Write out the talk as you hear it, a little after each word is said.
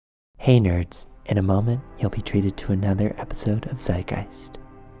Hey nerds, in a moment you'll be treated to another episode of Zeitgeist.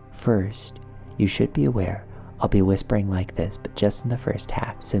 First, you should be aware I'll be whispering like this, but just in the first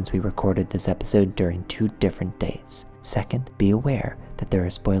half since we recorded this episode during 2 different days. Second, be aware that there are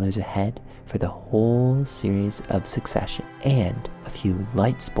spoilers ahead for the whole series of Succession and a few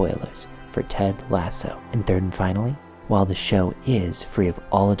light spoilers for Ted Lasso. And third and finally, while the show is free of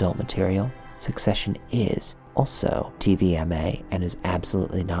all adult material, Succession is also TVMA and is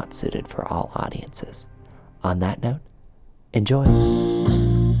absolutely not suited for all audiences. On that note, enjoy!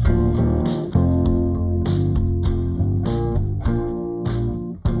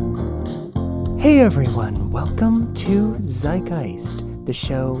 Hey everyone, welcome to Zeitgeist, the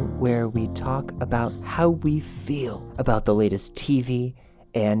show where we talk about how we feel about the latest TV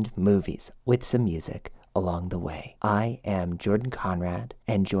and movies with some music along the way. I am Jordan Conrad,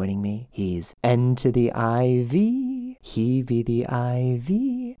 and joining me, he's N to the IV, he be the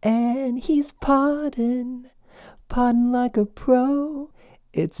IV, and he's podding like a pro.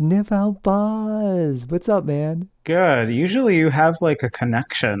 It's Niv Buzz. What's up, man? Good. Usually you have like a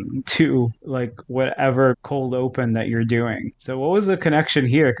connection to like whatever cold open that you're doing. So what was the connection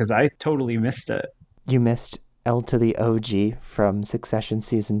here? Because I totally missed it. You missed L to the OG from Succession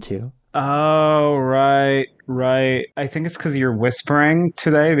Season 2. Oh, right. I think it's because you're whispering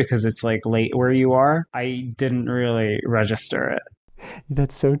today because it's like late where you are. I didn't really register it.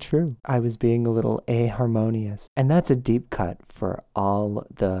 That's so true. I was being a little aharmonious. And that's a deep cut for all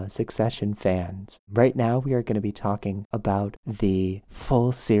the Succession fans. Right now, we are going to be talking about the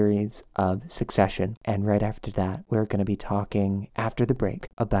full series of Succession. And right after that, we're going to be talking, after the break,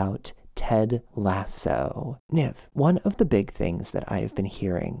 about Ted Lasso. Niv, one of the big things that I have been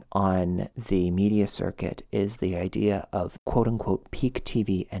hearing on the media circuit is the idea of quote-unquote peak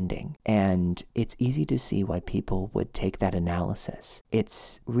TV ending. And it's easy to see why people would take that analysis.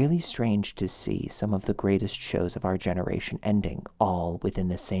 It's really strange to see some of the greatest shows of our generation ending all within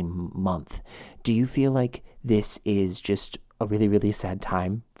the same month. Do you feel like this is just a really, really sad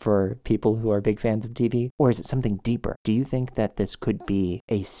time for people who are big fans of TV? Or is it something deeper? Do you think that this could be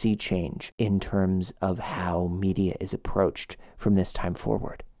a sea change in terms of how media is approached from this time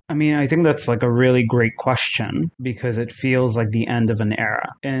forward? I mean, I think that's like a really great question because it feels like the end of an era.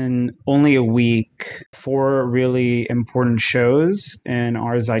 In only a week, 4 really important shows in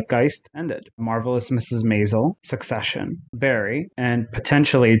our zeitgeist ended. Marvelous Mrs. Maisel, Succession, Barry, and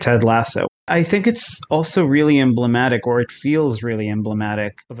potentially Ted Lasso. I think it's also really emblematic, or it feels really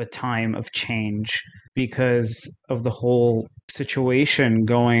emblematic, of a time of change because of the whole situation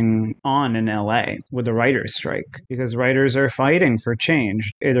going on in LA with the writers' strike, because writers are fighting for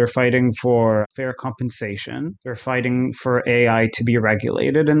change. They're fighting for fair compensation, they're fighting for AI to be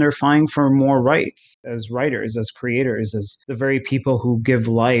regulated, and they're fighting for more rights as writers, as creators, as the very people who give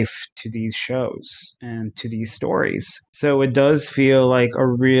life to these shows and to these stories. So it does feel like a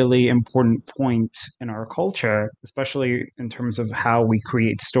really important point in our culture, especially in terms of how we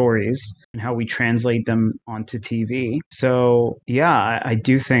create stories and how we translate them onto TV. So yeah, I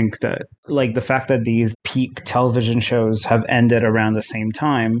do think that like the fact that these peak television shows have ended around the same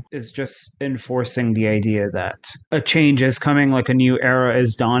time is just enforcing the idea that a change is coming, like a new era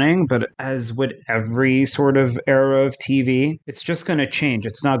is dawning. But as with every sort of era of TV, it's just going to change.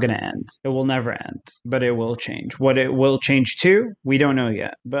 It's not going to end. It will never end, but it will change. What it will change to, we don't know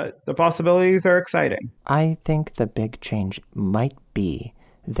yet, but the possibilities are exciting. I think the big change might be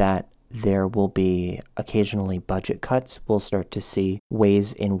that there will be occasionally budget cuts. We'll start to see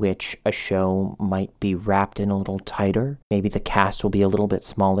ways in which a show might be wrapped in a little tighter. Maybe the cast will be a little bit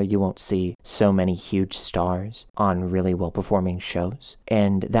smaller. You won't see so many huge stars on really well-performing shows.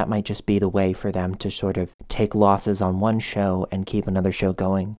 And that might just be the way for them to sort of take losses on one show and keep another show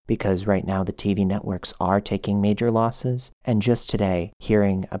going. Because right now the TV networks are taking major losses. And just today,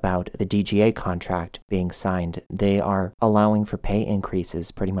 hearing about the DGA contract being signed, they are allowing for pay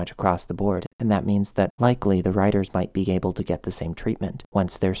increases pretty much across the board, and that means that likely the writers might be able to get the same treatment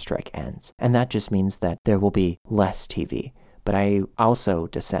once their strike ends. And that just means that there will be less TV. But I also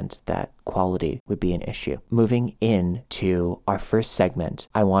dissent that quality would be an issue. Moving into our first segment,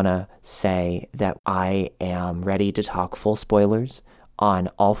 I want to say that I am ready to talk full spoilers on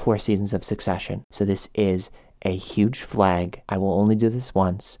all 4 seasons of Succession. So this is a huge flag. I will only do this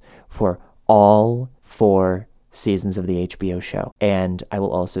once for all 4 seasons of the HBO show. And I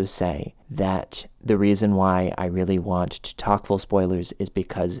will also say that the reason why I really want to talk full spoilers is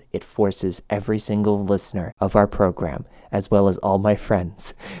because it forces every single listener of our program, as well as all my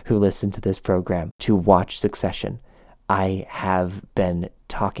friends who listen to this program, to watch Succession. I have been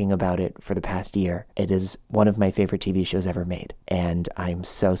talking about it for the past year. It is one of my favorite TV shows ever made, and I'm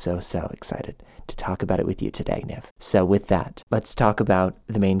so excited to talk about it with you today, Niv. So with that, let's talk about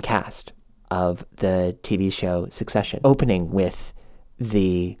the main cast of the TV show Succession, opening with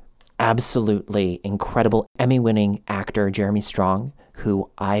the absolutely incredible Emmy-winning actor Jeremy Strong,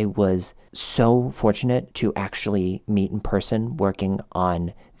 who I was so fortunate to actually meet in person working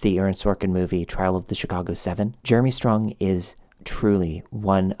on the Aaron Sorkin movie Trial of the Chicago 7. Jeremy Strong is truly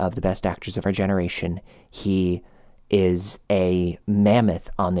one of the best actors of our generation. He is a mammoth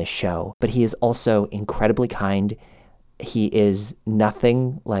on this show, but he is also incredibly kind. He is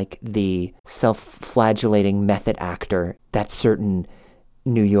nothing like the self-flagellating method actor that certain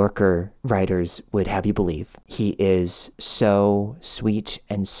New Yorker writers would have you believe. He is so sweet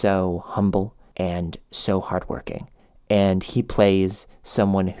and so humble and so hardworking. And he plays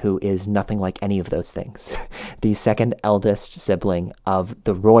someone who is nothing like any of those things. The second eldest sibling of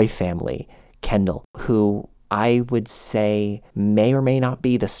the Roy family, Kendall, who I would say may or may not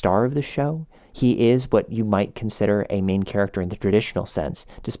be the star of the show. He is what you might consider a main character in the traditional sense,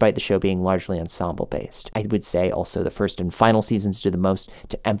 despite the show being largely ensemble-based. I would say also the first and final seasons do the most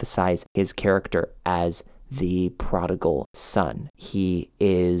to emphasize his character as the prodigal son. He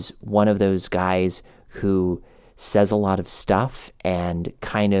is one of those guys who says a lot of stuff and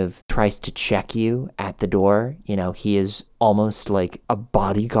kind of tries to check you at the door. You know, he is almost like a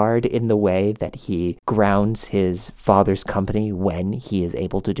bodyguard in the way that he grounds his father's company when he is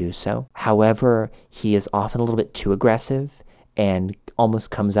able to do so. However, he is often a little bit too aggressive and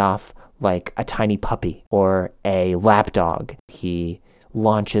almost comes off like a tiny puppy or a lapdog. He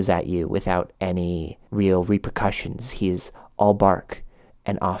launches at you without any real repercussions. He's all bark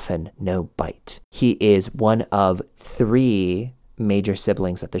and often no bite. He is one of 3 major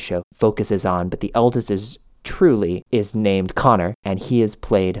siblings that the show focuses on, but the eldest is named Connor, and he is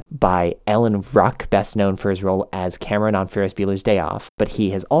played by Alan Ruck, best known for his role as Cameron on Ferris Bueller's Day Off, but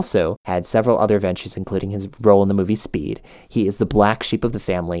he has also had several other ventures, including his role in the movie Speed. He is the black sheep of the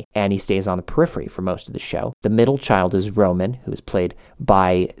family, and he stays on the periphery for most of the show. The middle child is Roman, who is played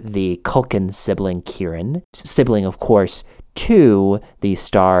by the Culkin sibling Kieran, sibling, of course, to the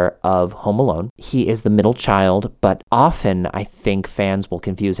star of Home Alone. He is the middle child, but often I think fans will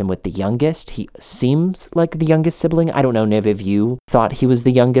confuse him with the youngest. He seems like the youngest sibling. I don't know, Niv, if you thought he was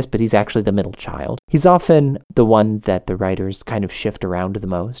the youngest, but he's actually the middle child. He's often the one that the writers kind of shift around the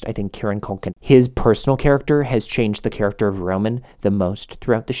most. I think Kieran Culkin, his personal character has changed the character of Roman the most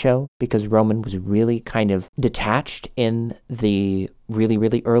throughout the show, because Roman was really kind of detached in the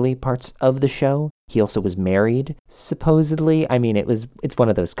really early parts of the show. He also was married, supposedly. I mean, it's one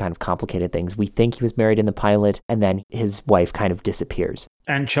of those kind of complicated things. We think he was married in the pilot, and then his wife kind of disappears.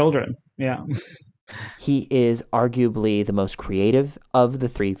 And children, yeah. He is arguably the most creative of the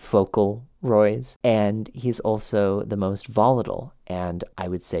 3 focal Roys, and he's also the most volatile, and I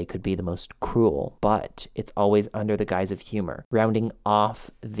would say could be the most cruel, but it's always under the guise of humor. Rounding off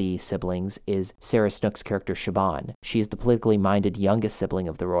the siblings is Sarah Snook's character Siobhan. She's the politically minded youngest sibling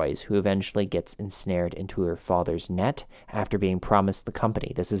of the Roys, who eventually gets ensnared into her father's net after being promised the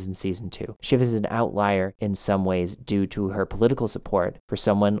company. This is in season 2. Shiv is an outlier in some ways due to her political support for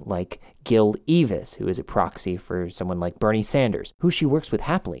someone like Gil Evis, who is a proxy for someone like Bernie Sanders, who she works with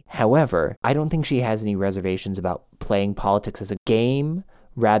happily. However, I don't think she has any reservations about playing politics as a game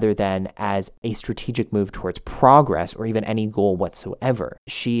rather than as a strategic move towards progress or even any goal whatsoever.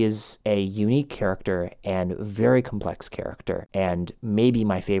 She is a unique character and very complex character, and maybe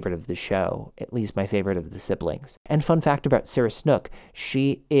my favorite of the show, at least my favorite of the siblings. And fun fact about Sarah Snook,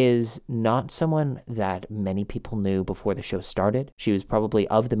 she is not someone that many people knew before the show started. She was probably,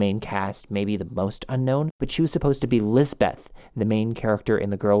 of the main cast, maybe the most unknown, but she was supposed to be Lisbeth, the main character in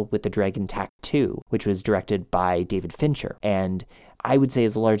The Girl with the Dragon Tattoo, which was directed by David Fincher, and I would say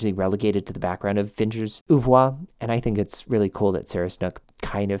is largely relegated to the background of Fincher's oeuvre, and I think it's really cool that Sarah Snook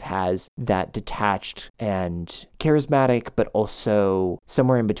kind of has that detached and charismatic, but also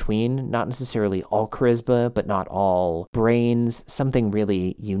somewhere in between, not necessarily all charisma, but not all brains, something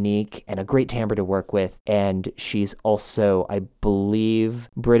really unique and a great timbre to work with, and she's also, I believe,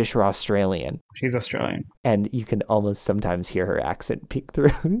 British or Australian. She's Australian. And you can almost sometimes hear her accent peek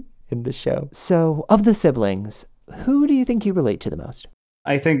through in the show. So, of the siblings, who do you think you relate to the most?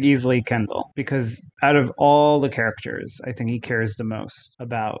 I think easily Kendall, because out of all the characters, I think he cares the most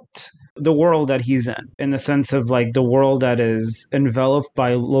about the world that he's in the sense of like the world that is enveloped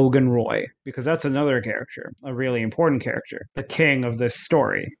by Logan Roy, because that's another character, a really important character, the king of this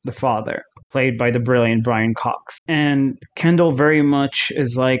story, the father, played by the brilliant Brian Cox. And Kendall very much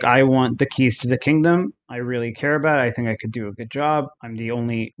is like, I want the keys to the kingdom. I really care about. I think I could do a good job. I'm the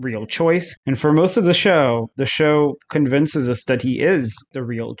only real choice. And for most of the show convinces us that he is the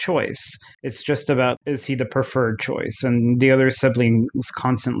real choice. It's just about, is he the preferred choice? And the other siblings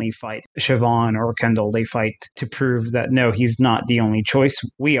constantly fight. Siobhan or Kendall, they fight to prove that no, he's not the only choice.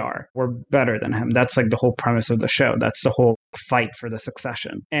 We are. We're better than him. That's like the whole premise of the show. That's the whole fight for the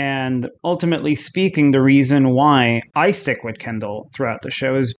succession. And ultimately speaking, the reason why I stick with Kendall throughout the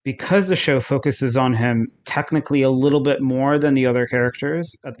show is because the show focuses on him technically a little bit more than the other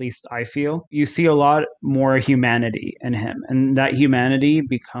characters, at least I feel. You see a lot more humanity in him, and that humanity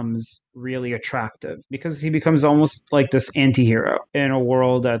becomes really attractive because he becomes almost like this anti-hero in a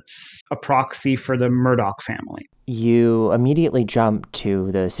world that's a proxy for the Murdoch family. You immediately jump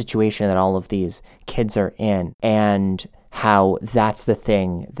to the situation that all of these kids are in and how that's the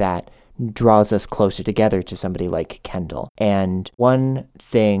thing that draws us closer together to somebody like Kendall. And one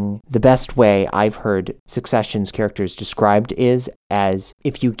thing, the best way I've heard Succession's characters described is as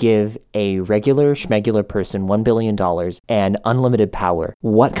if you give a regular schmegular person $1 billion and unlimited power,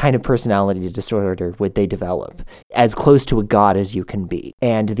 what kind of personality disorder would they develop? As close to a god as you can be.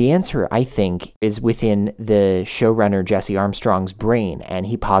 And the answer, I think, is within the showrunner Jesse Armstrong's brain, and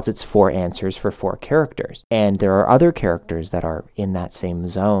he posits 4 answers for 4 characters. And there are other characters that are in that same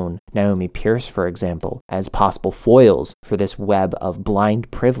zone. Naomi Pierce, for example, as possible foils for this web of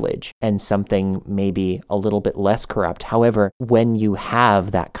blind privilege and something maybe a little bit less corrupt. However, when you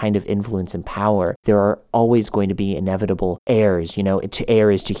have that kind of influence and power, there are always going to be inevitable heirs, to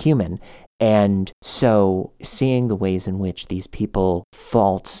heir is to human. And so seeing the ways in which these people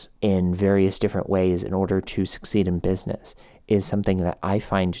fault in various different ways in order to succeed in business is something that I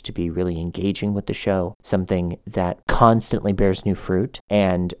find to be really engaging with the show, something that constantly bears new fruit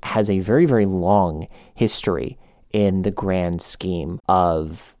and has a very, very long history in the grand scheme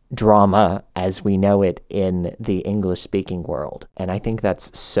of drama as we know it in the English-speaking world. And I think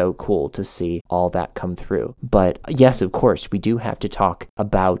that's so cool to see all that come through. But yes, of course, we do have to talk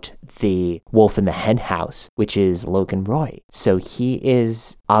about the wolf in the hen house, which is Logan Roy. So he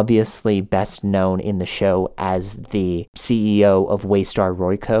is obviously best known in the show as the CEO of Waystar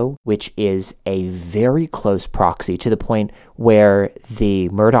Royco, which is a very close proxy to the point where the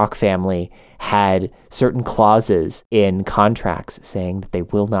Murdoch family had certain clauses in contracts saying that they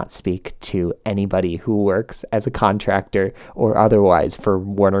will not speak to anybody who works as a contractor or otherwise for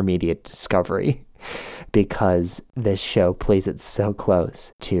Warner Media Discovery, because this show plays it so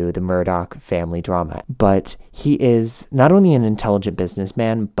close to the Murdoch family drama. But he is not only an intelligent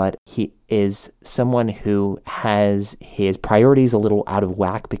businessman, but he is someone who has his priorities a little out of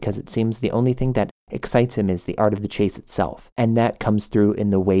whack, because it seems the only thing that excites him is the art of the chase itself. And that comes through in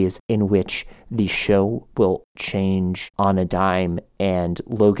the ways in which the show will change on a dime, and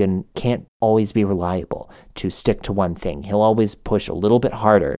Logan can't always be reliable to stick to one thing. He'll always push a little bit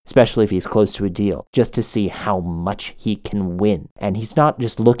harder, especially if he's close to a deal, just to see how much he can win. And he's not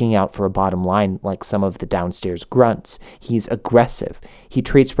just looking out for a bottom line like some of the downstairs grunts. He's aggressive. He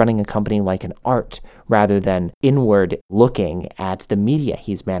treats running a company like an art rather than inward looking at the media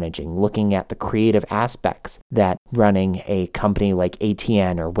he's managing, looking at the creative aspects that running a company like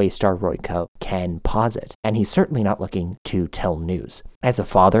ATN or Waystar Royco can posit. And he's certainly not looking to tell news. As a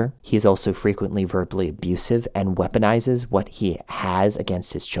father, he's also frequently verbally abusive and weaponizes what he has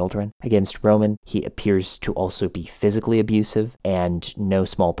against his children. Against Roman, he appears to also be physically abusive, and no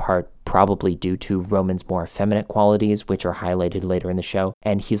small part probably due to Roman's more effeminate qualities, which are highlighted later in the show.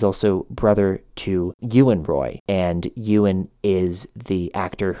 And he's also brother to Ewan Roy, and Ewan is the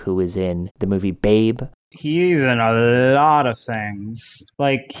actor who is in the movie Babe. He's in a lot of things.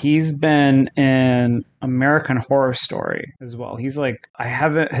 Like, he's been in American Horror Story as well. He's like, I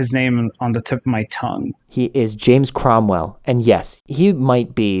have his name on the tip of my tongue. He is James Cromwell. And yes, he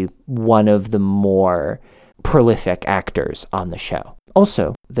might be one of the more prolific actors on the show.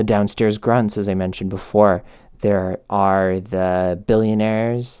 Also, the downstairs grunts, as I mentioned before, there are the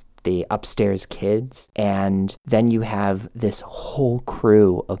billionaires, the upstairs kids, and then you have this whole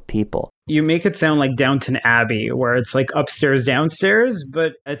crew of people. You make it sound like Downton Abbey, where it's like upstairs, downstairs,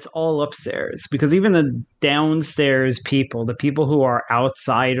 but it's all upstairs. Because even the downstairs people, the people who are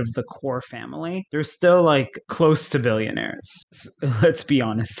outside of the core family, they're still like close to billionaires. Let's be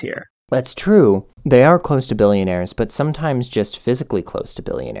honest here. That's true. They are close to billionaires, but sometimes just physically close to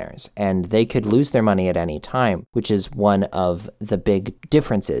billionaires, and they could lose their money at any time, which is one of the big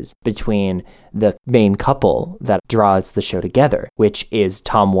differences between the main couple that draws the show together, which is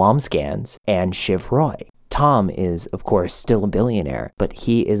Tom Wambsgans and Shiv Roy. Tom is, of course, still a billionaire, but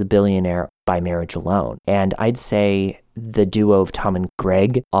he is a billionaire by marriage alone. And I'd say the duo of Tom and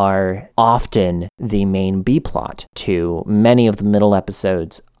Greg are often the main B-plot to many of the middle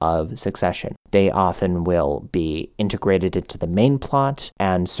episodes of Succession. They often will be integrated into the main plot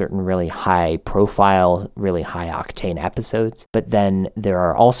and certain really high profile, really high octane episodes. But then there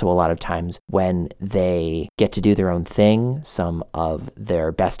are also a lot of times when they get to do their own thing, some of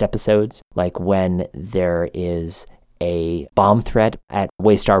their best episodes, like when there is a bomb threat at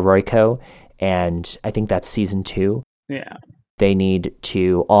Waystar Royco, and I think that's season 2. Yeah. They need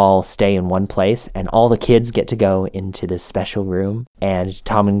to all stay in one place, and all the kids get to go into this special room, and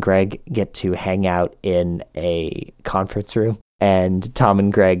Tom and Greg get to hang out in a conference room. And Tom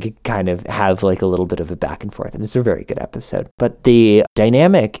and Greg kind of have like a little bit of a back and forth, and it's a very good episode. But the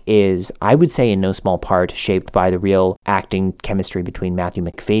dynamic is, I would say, in no small part shaped by the real acting chemistry between Matthew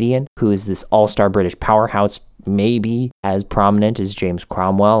Macfadyen, who is this all-star British powerhouse, maybe as prominent as James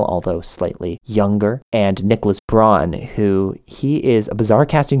Cromwell, although slightly younger, and Nicholas Braun, who he is a bizarre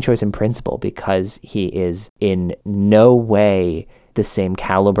casting choice in principle because he is in no way the same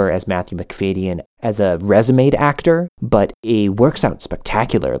caliber as Matthew Macfadyen as a resumed actor, but he works out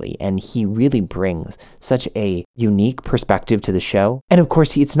spectacularly, and he really brings such a unique perspective to the show. And of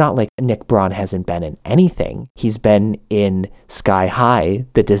course, it's not like Nick Braun hasn't been in anything. He's been in Sky High,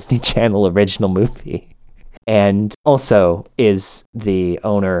 the Disney Channel original movie, and also is the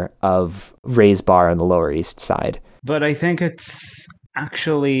owner of Ray's Bar on the Lower East Side. But I think it's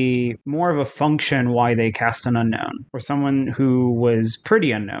actually more of a function why they cast an unknown, or someone who was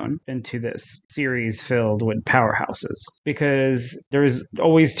pretty unknown, into this series filled with powerhouses. Because there's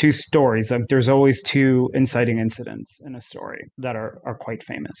always two stories, like there's always two inciting incidents in a story that are quite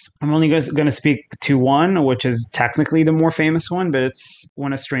famous. I'm only going to speak to one, which is technically the more famous one, but it's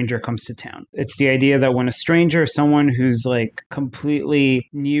when a stranger comes to town. It's the idea that when a stranger, someone who's like completely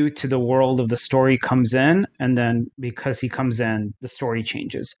new to the world of the story, comes in, and then because he comes in, the story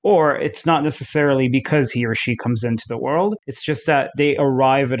changes. Or it's not necessarily because he or she comes into the world, it's just that they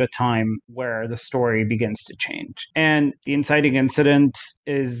arrive at a time where the story begins to change. And the inciting incident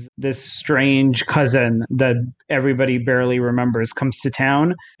is this strange cousin that everybody barely remembers comes to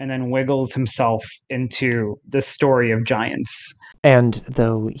town and then wiggles himself into the story of giants. And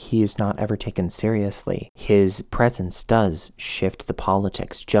though he is not ever taken seriously, his presence does shift the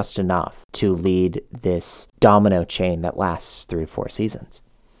politics just enough to lead this domino chain that lasts through 4 seasons.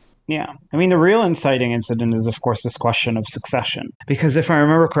 Yeah. I mean, the real inciting incident is, of course, this question of succession. Because if I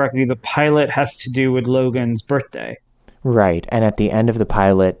remember correctly, the pilot has to do with Logan's birthday. Right. And at the end of the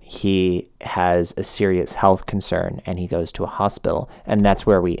pilot, he has a serious health concern and he goes to a hospital. And that's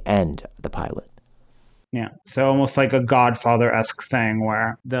where we end the pilot. Yeah. So almost like a Godfather-esque thing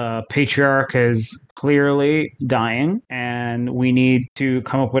where the patriarch is clearly dying and we need to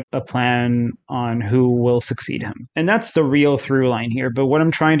come up with a plan on who will succeed him. And that's the real through line here. But what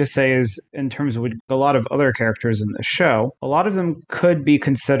I'm trying to say is, in terms of a lot of other characters in the show, a lot of them could be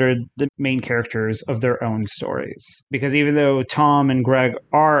considered the main characters of their own stories. Because even though Tom and Greg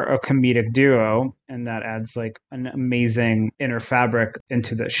are a comedic duo, and that adds like an amazing inner fabric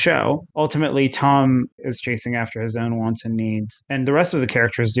into the show, ultimately Tom is chasing after his own wants and needs. And the rest of the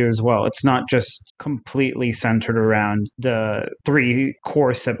characters do as well. It's not just completely centered around the 3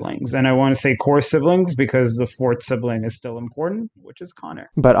 core siblings. And I want to say core siblings because the 4th sibling is still important, which is Connor.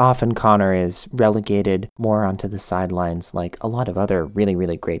 But often Connor is relegated more onto the sidelines, like a lot of other really,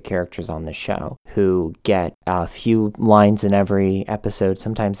 really great characters on the show who get a few lines in every episode.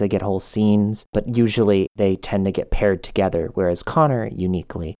 Sometimes they get whole scenes, but usually they tend to get paired together, whereas Connor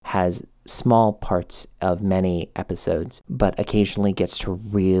uniquely has small parts of many episodes, but occasionally gets to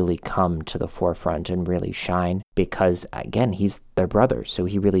really come to the forefront and really shine because, again, he's their brother, so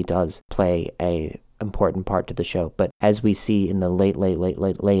he really does play a important part to the show. But as we see in the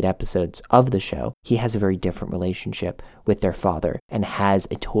late episodes of the show, he has a very different relationship with their father and has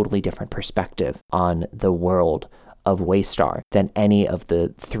a totally different perspective on the world of Waystar than any of the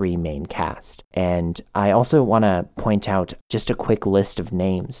 3 main cast. And I also want to point out just a quick list of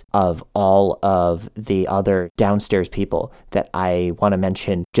names of all of the other downstairs people that I want to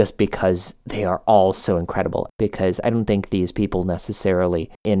mention just because they are all so incredible, because I don't think these people necessarily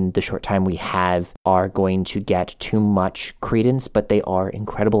in the short time we have are going to get too much credence, but they are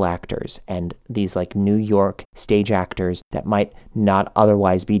incredible actors, and these like New York stage actors that might not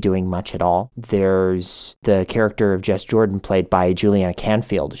otherwise be doing much at all. There's the character of Jess Jordan played by Juliana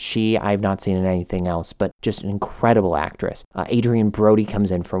Canfield. I've not seen in anything else, but just an incredible actress. Adrian Brody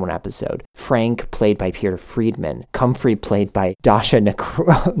comes in for one episode. Frank played by Peter Friedman. Comfrey played by Dasha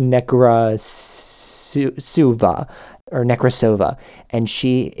Nekrasova. or Nekrasova, and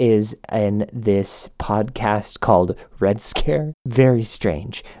she is in this podcast called Red Scare. Very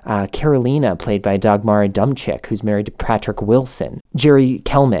strange. Carolina, played by Dagmara Dumchik, who's married to Patrick Wilson. Jerry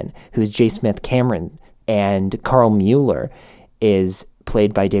Kellman, who's J. Smith Cameron, and Carl Mueller is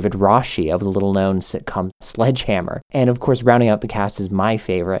played by David Rashi of the little-known sitcom Sledgehammer. And of course, rounding out the cast is my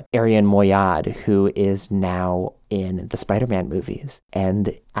favorite, Arian Moayed, who is now in the Spider-Man movies.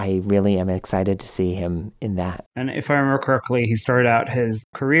 And I really am excited to see him in that. And if I remember correctly, he started out his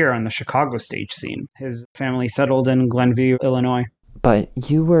career on the Chicago stage scene. His family settled in Glenview, Illinois. But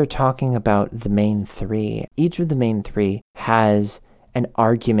you were talking about the main three. Each of the main three has an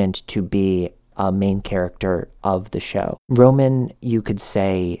argument to be a main character of the show. Roman, you could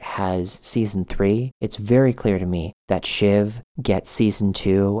say, has season 3. It's very clear to me that Shiv gets season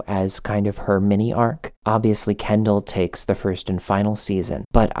 2 as kind of her mini arc. Obviously, Kendall takes the first and final season.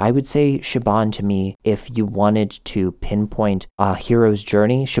 But I would say Shaban, to me, if you wanted to pinpoint a hero's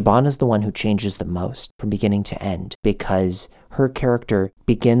journey, Shaban is the one who changes the most from beginning to end, because her character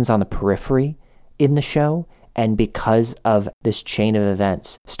begins on the periphery in the show. And because of this chain of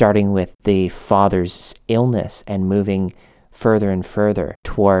events, starting with the father's illness and moving further and further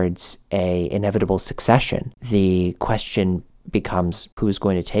towards a inevitable succession, the question becomes who's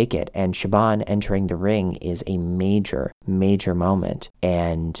going to take it. And Shaban entering the ring is a major, major moment.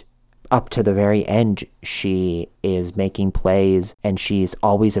 And up to the very end, she is making plays, and she's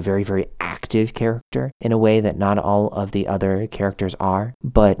always a very, very active character in a way that not all of the other characters are.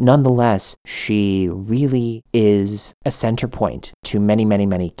 But nonetheless, she really is a center point to many, many,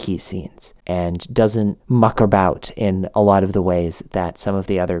 many key scenes and doesn't muck about in a lot of the ways that some of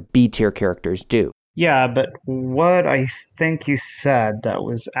the other B-tier characters do. Yeah, but what I think you said that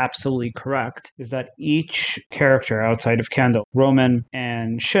was absolutely correct is that each character outside of Kendall, Roman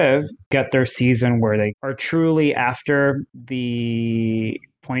and Shiv, get their season where they are truly after the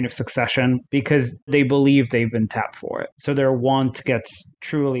point of succession because they believe they've been tapped for it. So their want gets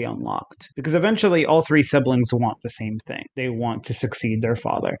truly unlocked. Because eventually all three siblings want the same thing. They want to succeed their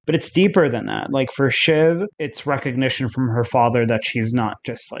father. But it's deeper than that. Like for Shiv, it's recognition from her father that she's not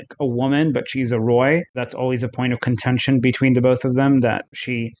just like a woman, but she's a Roy. That's always a point of contention between the both of them, that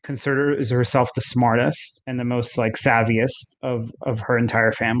she considers herself the smartest and the most like savviest of her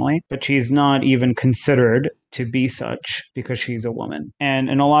entire family. But she's not even considered to be such because she's a woman. And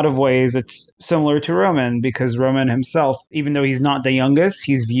in a lot of ways, it's similar to Roman, because Roman himself, even though he's not the youngest,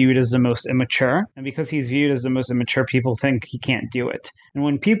 he's viewed as the most immature. And because he's viewed as the most immature, people think he can't do it. And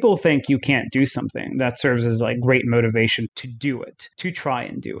when people think you can't do something, that serves as like great motivation to do it, to try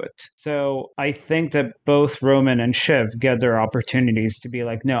and do it. So I think that both Roman and Shiv get their opportunities to be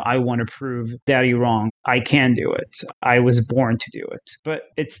like, no, I want to prove daddy wrong. I can do it. I was born to do it. But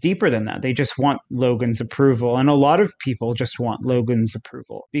it's deeper than that. They just want Logan's approval. And a lot of people just want Logan's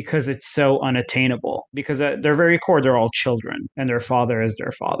approval because it's so unattainable. Because at their very core, they're all children and their father is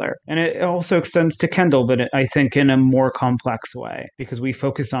their father. And it also extends to Kendall, but I think in a more complex way, because we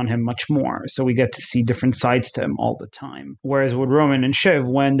focus on him much more. So we get to see different sides to him all the time. Whereas with Roman and Shiv,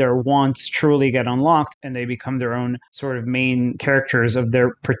 when their wants truly get unlocked and they become their own sort of main characters of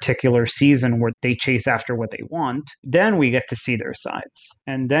their particular season where they chase after what they want, then we get to see their sides.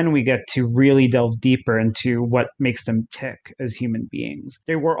 And then we get to really delve deeper into what makes them tick as human beings.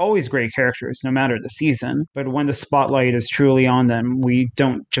 They were always great characters, no matter the season, but when the spotlight is truly on them, we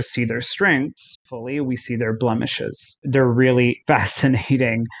don't just see their strengths fully, we see their blemishes. They're really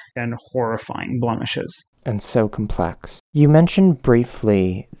fascinating and horrifying blemishes. And so complex. You mentioned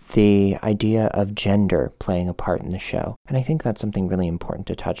briefly the idea of gender playing a part in the show, and I think that's something really important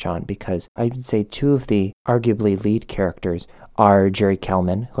to touch on, because I would say two of the arguably lead characters are Jerry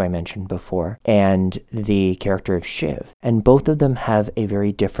Kellman, who I mentioned before, and the character of Shiv. And both of them have a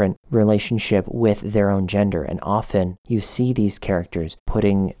very different relationship with their own gender, and often you see these characters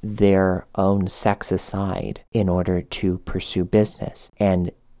putting their own sex aside in order to pursue business,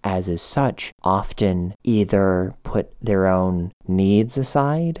 and as is such, often either put their own needs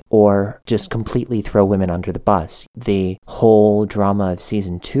aside or just completely throw women under the bus. The whole drama of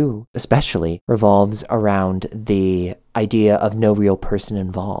season 2, especially, revolves around the idea of no real person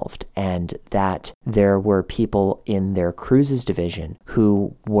involved, and that there were people in their cruises division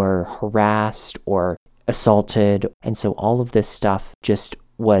who were harassed or assaulted, and so all of this stuff just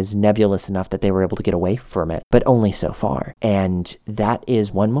was nebulous enough that they were able to get away from it, but only so far. And that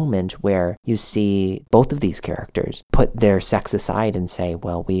is one moment where you see both of these characters put their sex aside and say,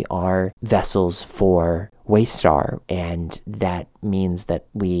 well, we are vessels for Waystar, and that means that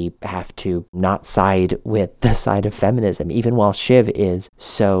we have to not side with the side of feminism, even while Shiv is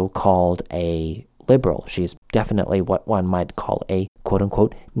so-called a liberal. She's definitely what one might call a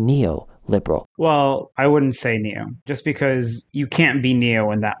quote-unquote neo-liberal. Well, I wouldn't say neo, just because you can't be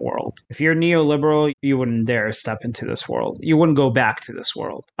neo in that world. If you're neoliberal, you wouldn't dare step into this world. You wouldn't go back to this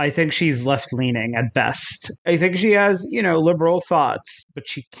world. I think she's left leaning at best. I think she has, liberal thoughts, but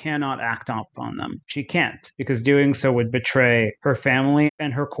she cannot act up on them. She can't, because doing so would betray her family,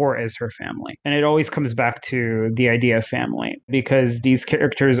 and her core is her family. And it always comes back to the idea of family, because these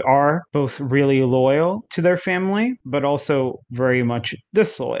characters are both really loyal to their family, but also very much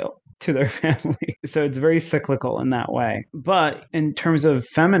disloyal to their family. So it's very cyclical in that way. But in terms of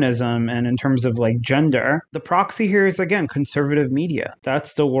feminism and in terms of like gender, the proxy here is again conservative media.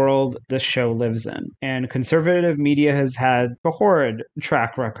 That's the world this show lives in. And conservative media has had a horrid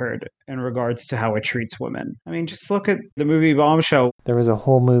track record in regards to how it treats women. I mean, just look at the movie Bombshell. There was a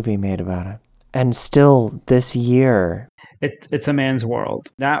whole movie made about it. And still this year, It's a man's world.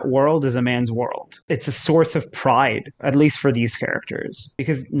 That world is a man's world. It's a source of pride, at least for these characters,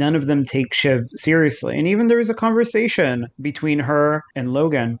 because none of them take Shiv seriously. And even there is a conversation between her and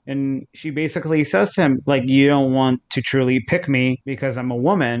Logan, and she basically says to him, like, you don't want to truly pick me because I'm a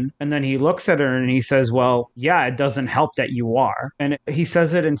woman. And then he looks at her and he says, well, yeah, it doesn't help that you are. And he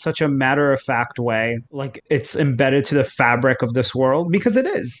says it in such a matter of fact way, like it's embedded to the fabric of this world, because it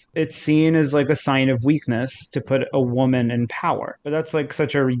is. It's seen as like a sign of weakness to put a woman in power. But that's like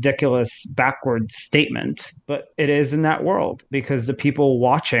such a ridiculous backward statement. But it is in that world, because the people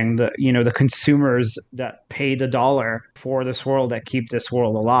watching, the consumers that pay the dollar for this world, that keep this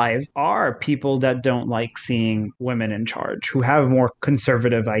world alive, are people that don't like seeing women in charge, who have more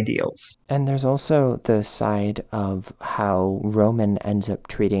conservative ideals. And there's also the side of how Roman ends up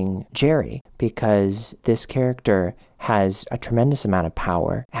treating Jerry, because this character has a tremendous amount of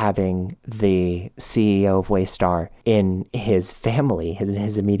power, having the CEO of Waystar in his family,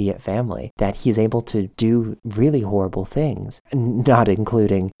 his immediate family, that he's able to do really horrible things, not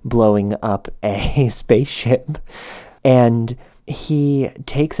including blowing up a spaceship. And he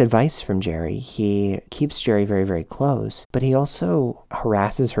takes advice from Jerry. He keeps Jerry very, very close, but he also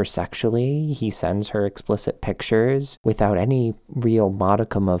harasses her sexually. He sends her explicit pictures without any real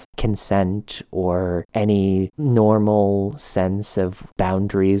modicum of consent or any normal sense of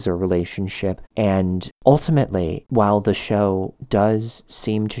boundaries or relationship. And ultimately, while the show does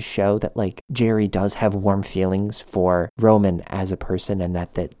seem to show that like Jerry does have warm feelings for Roman as a person, and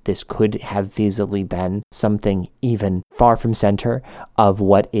that this could have feasibly been something even far from center of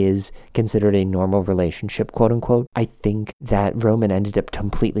what is considered a normal relationship, quote unquote, I think that Roman ended up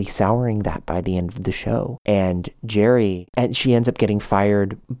completely souring that by the end of the show. And Jerry, and she ends up getting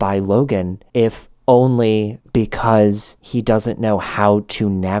fired by Logan, if only because he doesn't know how to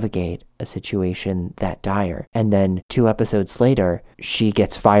navigate a situation that dire. And then 2 episodes later, she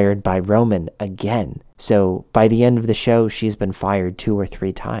gets fired by Roman again. So by the end of the show, she's been fired 2 or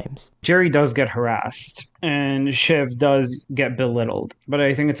 3 times. Jerry does get harassed, and Shiv does get belittled. But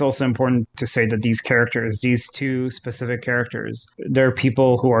I think it's also important to say that these characters, these 2 specific characters, they're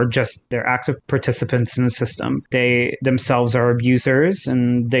people who are they're active participants in the system. They themselves are abusers,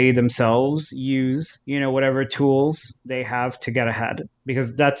 and they themselves use, whatever tools they have to get ahead,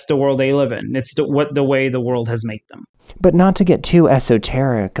 because that's the world they live in. It's the way the world has made them. But not to get too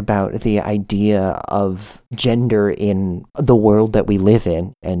esoteric about the idea of gender in the world that we live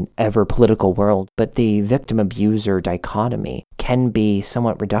in, an ever-political world, but the victim-abuser dichotomy can be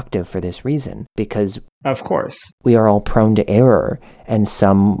somewhat reductive for this reason, because of course, we are all prone to error, and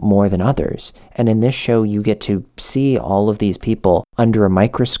some more than others. And in this show, you get to see all of these people under a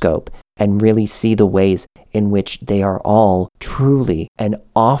microscope and really see the ways in which they are all truly and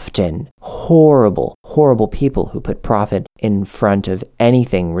often horrible, horrible people who put profit in front of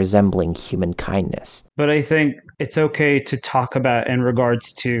anything resembling human kindness. But I think it's okay to talk about in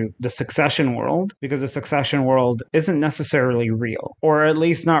regards to the Succession world, because the Succession world isn't necessarily real, or at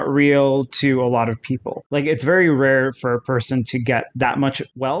least not real to a lot of people. Like, it's very rare for a person to get that much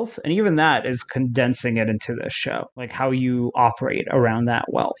wealth, and even that is condensing it into this show, like how you operate around that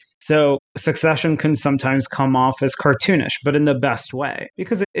wealth. So Succession can sometimes come off as cartoonish, but in the best way,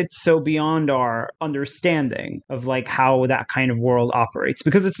 because it's so beyond our understanding of like how that kind of world operates,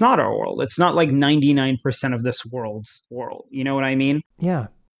 because it's not our world. It's not like 99% of this world's world. You know what I mean? Yeah.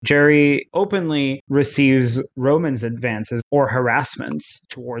 Jerry openly receives Roman's advances or harassments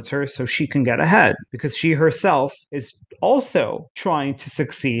towards her so she can get ahead because she herself is also trying to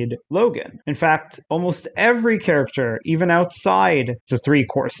succeed Logan. In fact, almost every character, even outside the three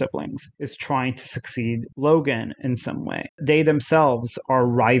core siblings, is trying to succeed Logan in some way. They themselves are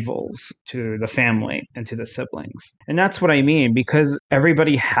rivals to the family and to the siblings. And that's what I mean, because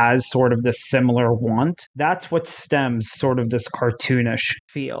everybody has sort of this similar want. That's what stems sort of this cartoonish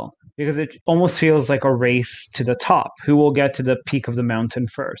feel, because it almost feels like a race to the top. Who will get to the peak of the mountain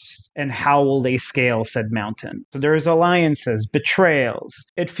first? And how will they scale said mountain? So there's alliances, betrayals.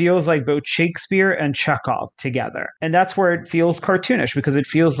 It feels like both Shakespeare and Chekhov together. And that's where it feels cartoonish, because it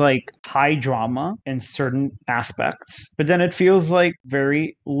feels like high drama in certain aspects, but then it feels like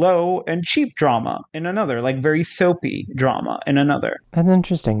very low and cheap drama in another, like very soapy drama in another. That's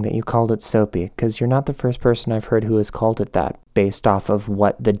interesting that you called it soapy, because you're not the first person I've heard who has called it that, based off of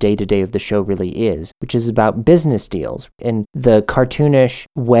what the day-to-day of the show really is, which is about business deals and the cartoonish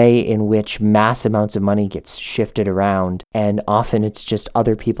way in which mass amounts of money gets shifted around, and often it's just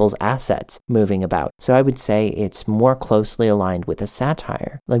other people's assets moving about. So I would say it's more closely aligned with a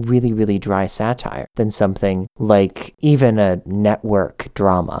satire, like really, really dry satire, than something like even a network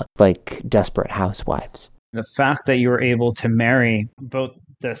drama like Desperate Housewives. The fact that you're able to marry both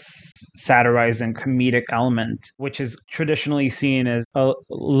this satirizing comedic element, which is traditionally seen as a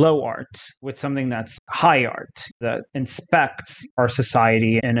low art, with something that's high art that inspects our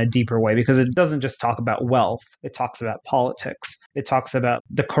society in a deeper way, because it doesn't just talk about wealth, it talks about politics. It talks about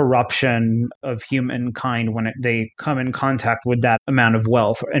the corruption of humankind when they come in contact with that amount of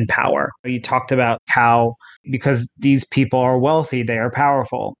wealth and power. You talked about how because these people are wealthy, they are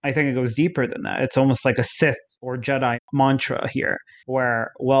powerful. I think it goes deeper than that. It's almost like a Sith or Jedi mantra here,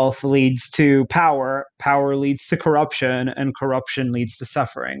 where wealth leads to power, power leads to corruption, and corruption leads to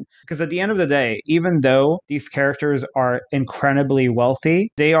suffering. Because at the end of the day, even though these characters are incredibly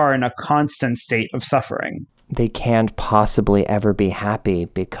wealthy, they are in a constant state of suffering. They can't possibly ever be happy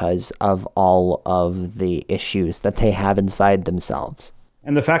because of all of the issues that they have inside themselves.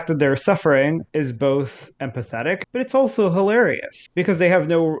 And the fact that they're suffering is both empathetic, but it's also hilarious because they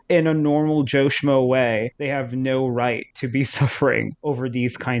have in a normal Joe Schmo way, they have no right to be suffering over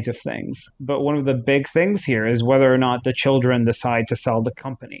these kinds of things. But one of the big things here is whether or not the children decide to sell the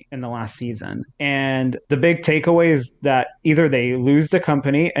company in the last season. And the big takeaway is that either they lose the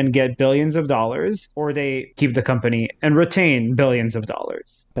company and get billions of dollars, or they keep the company and retain billions of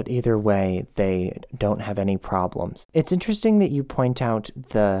dollars. But either way, they don't have any problems. It's interesting that you point out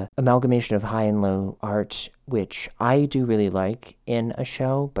the amalgamation of high and low art, which I do really like in a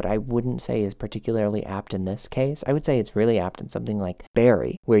show, but I wouldn't say is particularly apt in this case. I would say it's really apt in something like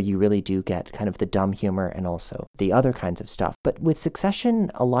Barry, where you really do get kind of the dumb humor and also the other kinds of stuff. But with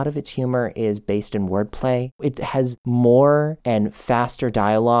Succession, a lot of its humor is based in wordplay. It has more and faster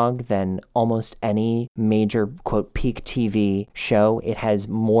dialogue than almost any major, quote, peak TV show. It has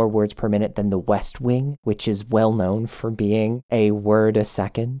more words per minute than The West Wing, which is well known for being a word a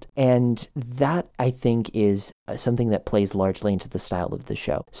second. And that, I think, is something that plays largely into the style of the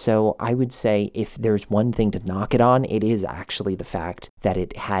show. So I would say if there's one thing to knock it on, it is actually the fact that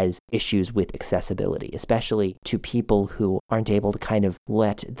it has issues with accessibility, especially to people who aren't able to kind of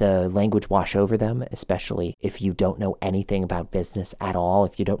let the language wash over them, especially if you don't know anything about business at all,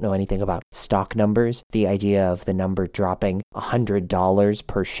 if you don't know anything about stock numbers. The idea of the number dropping $100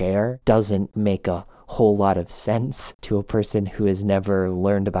 per share doesn't make a whole lot of sense to a person who has never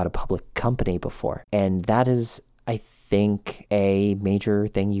learned about a public company before. And that is, I think, a major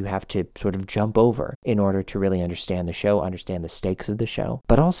thing you have to sort of jump over in order to really understand the show, understand the stakes of the show.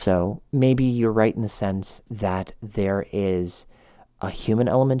 But also, maybe you're right in the sense that there is a human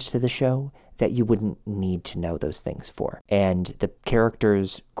element to the show that you wouldn't need to know those things for. And the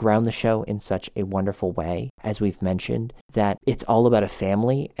characters ground the show in such a wonderful way, as we've mentioned, that it's all about a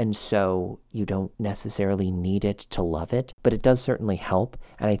family, and so you don't necessarily need it to love it, but it does certainly help,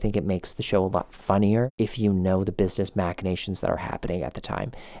 and I think it makes the show a lot funnier if you know the business machinations that are happening at the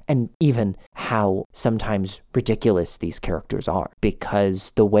time, and even how sometimes ridiculous these characters are,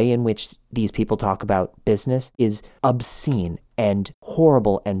 because the way in which these people talk about business is obscene and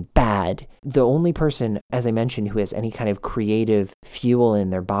horrible and bad. The only person, as I mentioned, who has any kind of creative fuel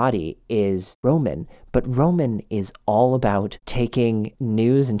in their body is Roman. But Roman is all about taking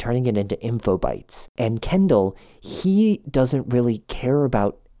news and turning it into info bites. And Kendall, he doesn't really care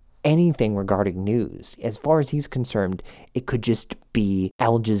about anything regarding news. As far as he's concerned, it could just be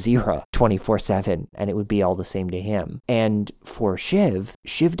Al Jazeera 24/7 and it would be all the same to him. And for Shiv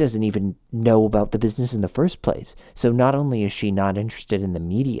doesn't even know about the business in the first place. So not only is she not interested in the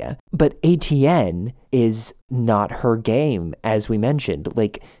media, but ATN is not her game, as we mentioned.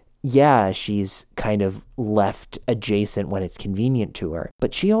 Like, yeah, she's kind of left adjacent when it's convenient to her,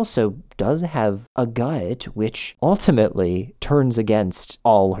 but she also does have a gut which ultimately turns against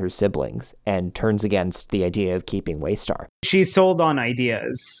all her siblings and turns against the idea of keeping Waystar. She's sold on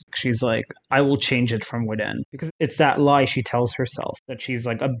ideas. She's like, I will change it from within. Because it's that lie she tells herself, that she's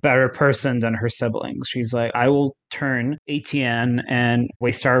like a better person than her siblings. She's like, I will turn ATN and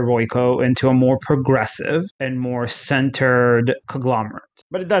Waystar Royco into a more progressive and more centered conglomerate.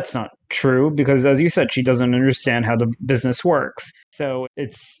 But that's not true because, as you said, she doesn't understand how the business works. So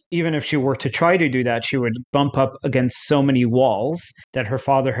it's, even if she were to try to do that, she would bump up against so many walls that her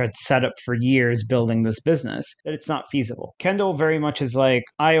father had set up for years building this business that it's not feasible. Kendall very much is like,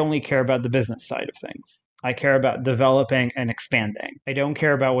 I only care about the business side of things. I care about developing and expanding. I don't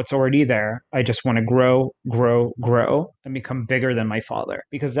care about what's already there. I just want to grow, grow, grow, and become bigger than my father,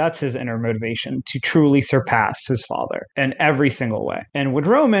 because that's his inner motivation, to truly surpass his father in every single way. And with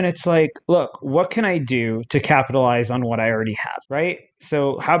Roman, it's like, look, what can I do to capitalize on what I already have, right?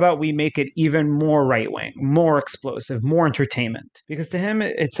 So how about we make it even more right-wing, more explosive, more entertainment? Because to him,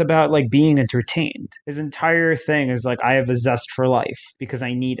 it's about like being entertained. His entire thing is like, I have a zest for life because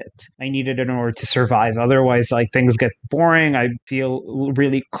I need it. I need it in order to survive. Otherwise, like, things get boring. I feel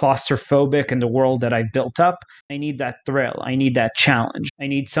really claustrophobic in the world that I built up. I need that thrill. I need that challenge. I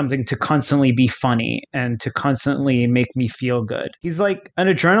need something to constantly be funny and to constantly make me feel good. He's like an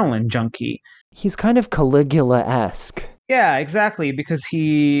adrenaline junkie. He's kind of Caligula-esque. Yeah, exactly, because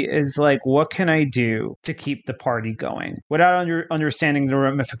he is like, what can I do to keep the party going without understanding the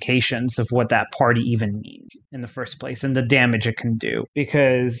ramifications of what that party even means in the first place and the damage it can do?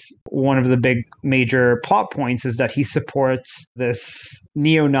 Because one of the big major plot points is that he supports this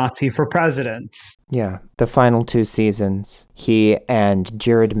neo-Nazi for president. Yeah, the final 2 seasons, he and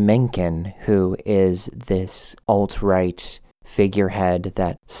Jared Mencken, who is this alt-right figurehead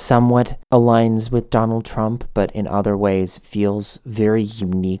that somewhat aligns with Donald Trump, but in other ways feels very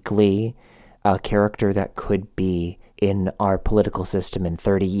uniquely a character that could be in our political system in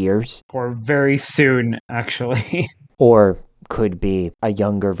 30 years. Or very soon, actually. Or could be a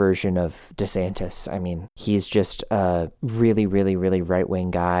younger version of DeSantis. I mean, he's just a really, really, really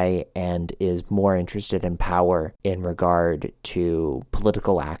right-wing guy and is more interested in power in regard to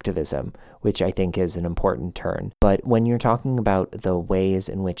political activism, which I think is an important turn. But when you're talking about the ways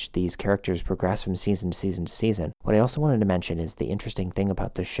in which these characters progress from season to season to season, what I also wanted to mention is the interesting thing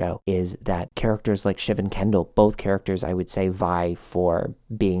about the show is that characters like Shiv and Kendall, both characters I would say vie for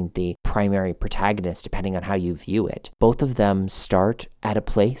being the primary protagonist depending on how you view it. Both of them start at a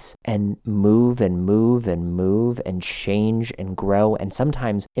place and move and move and move and change and grow. And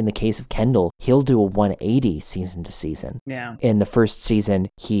sometimes in the case of Kendall, he'll do a 180 season to season. Yeah. In the first season,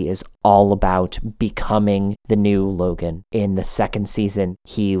 he is all about becoming the new Logan. In the second season,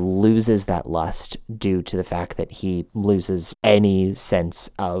 he loses that lust due to the fact that he loses any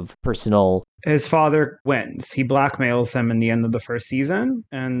sense of personal. His father wins. He blackmails him in the end of the first season,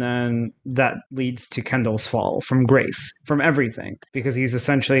 and then that leads to Kendall's fall from grace, from everything, because he's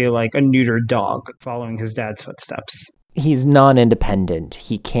essentially like a neutered dog following his dad's footsteps. He's non-independent.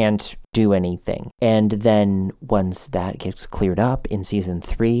 He can't do anything. And then once that gets cleared up in season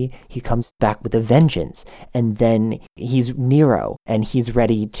 3, he comes back with a vengeance. And then he's Nero and he's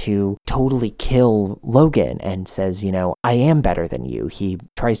ready to totally kill Logan and says, you know, I am better than you. He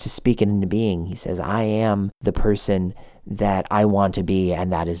tries to speak it into being. He says, I am the person that I want to be,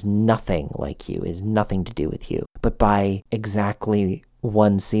 and that is nothing like you, is nothing to do with you. But by exactly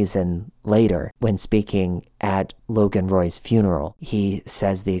 1 season later, when speaking at Logan Roy's funeral, he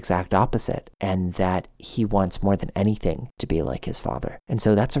says the exact opposite, and that he wants more than anything to be like his father. And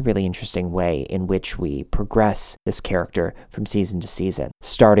so that's a really interesting way in which we progress this character from season to season,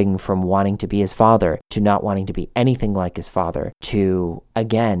 starting from wanting to be his father to not wanting to be anything like his father, to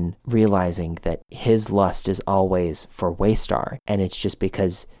again realizing that his lust is always for Waystar, and it's just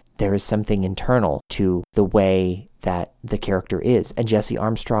because there is something internal to the way that the character is. And Jesse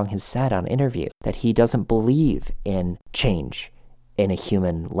Armstrong has said on interview that he doesn't believe in change in a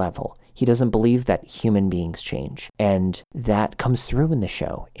human level. He doesn't believe that human beings change. And that comes through in the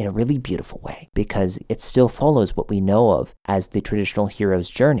show in a really beautiful way, because it still follows what we know of as the traditional hero's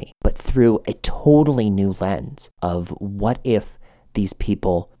journey, but through a totally new lens of what if these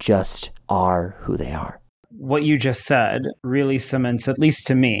people just are who they are. what you just said really cements, at least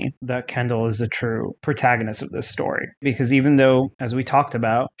to me, that Kendall is a true protagonist of this story. Because even though, as we talked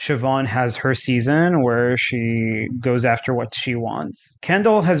about, Siobhan has her season where she goes after what she wants,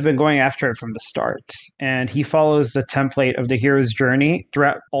 Kendall has been going after it from the start. And he follows the template of the hero's journey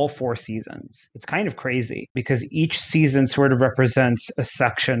throughout all 4 seasons. It's kind of crazy because each season sort of represents a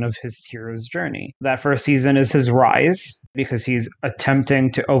section of his hero's journey. That first season is his rise, because he's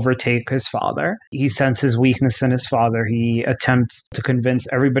attempting to overtake his father. He senses weakness in his father. He attempts to convince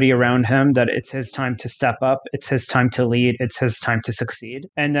everybody around him that it's his time to step up, it's his time to lead, it's his time to succeed.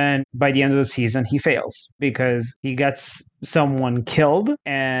 And then by the end of the season, he fails because he gets someone killed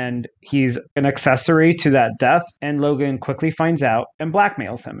and he's an accessory to that death. And Logan quickly finds out and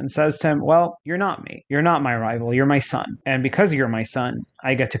blackmails him and says to him, well, you're not me. You're not my rival. You're my son. And because you're my son,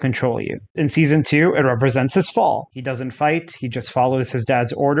 I get to control you. In season 2, it represents his fall. He doesn't fight. He just follows his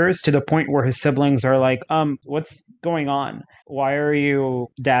dad's orders to the point where his siblings are like, what's going on? Why are you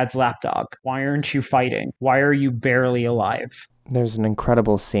dad's lapdog? Why aren't you fighting? Why are you barely alive? There's an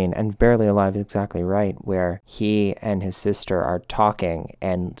incredible scene, and Barely Alive is exactly right, where he and his sister are talking,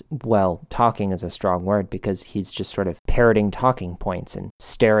 and, well, talking is a strong word because he's just sort of parroting talking points and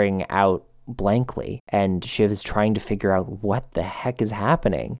staring out blankly, and Shiv is trying to figure out what the heck is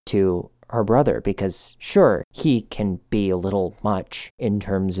happening to her brother, because sure, he can be a little much in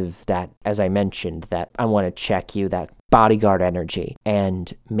terms of that, as I mentioned, that I want to check you, that bodyguard energy,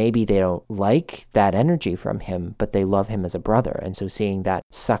 and maybe they don't like that energy from him, but they love him as a brother, and so seeing that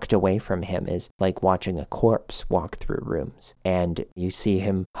sucked away from him is like watching a corpse walk through rooms, and you see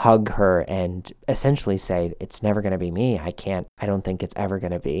him hug her and essentially say, it's never going to be me, I don't think it's ever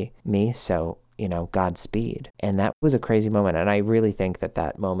going to be me, so Godspeed. And that was a crazy moment. And I really think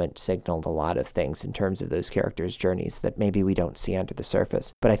that moment signaled a lot of things in terms of those characters' journeys that maybe we don't see under the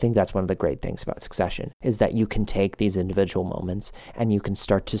surface. But I think that's one of the great things about Succession, is that you can take these individual moments and you can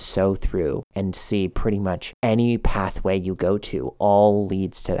start to sew through and see pretty much any pathway you go to all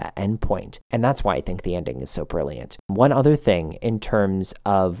leads to that endpoint. And that's why I think the ending is so brilliant. One other thing in terms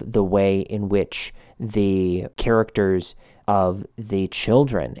of the way in which the characters of the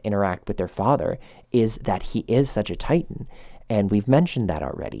children interact with their father is that he is such a titan. And we've mentioned that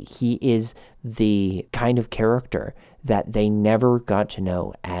already. He is the kind of character that they never got to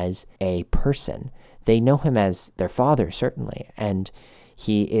know as a person. They know him as their father, certainly, and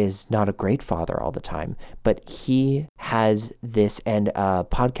he is not a great father all the time, but he has this, and a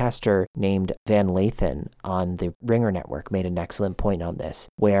podcaster named Van Lathan on the Ringer Network made an excellent point on this,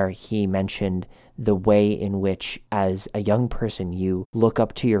 where he mentioned the way in which, as a young person, you look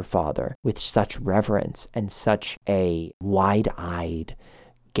up to your father with such reverence and such a wide-eyed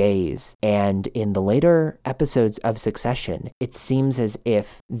gaze. And in the later episodes of Succession, it seems as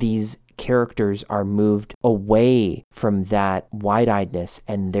if these characters are moved away from that wide-eyedness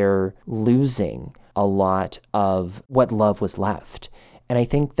and they're losing a lot of what love was left. And I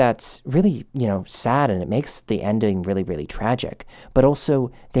think that's really, sad, and it makes the ending really, really tragic. But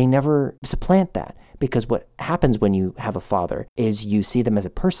also, they never supplant that, because what happens when you have a father is you see them as a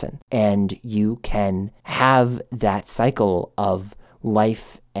person, and you can have that cycle of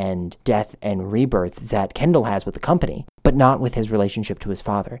life and death and rebirth that Kendall has with the company, but not with his relationship to his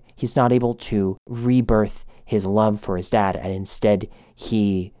father. He's not able to rebirth his love for his dad, and instead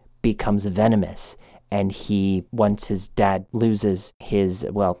he becomes venomous. And once his dad loses his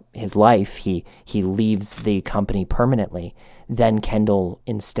life, he leaves the company permanently. Then Kendall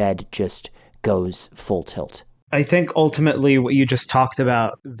instead just goes full tilt. I think ultimately what you just talked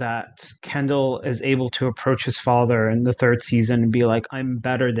about, that Kendall is able to approach his father in the 3rd season and be like, I'm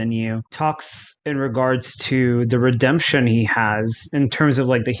better than you, talks in regards to the redemption he has in terms of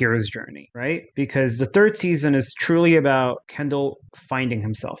like the hero's journey, right? Because the 3rd season is truly about Kendall finding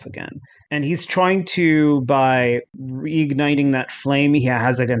himself again. And he's trying to, by reigniting that flame he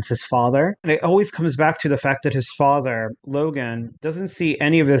has against his father. And it always comes back to the fact that his father, Logan, doesn't see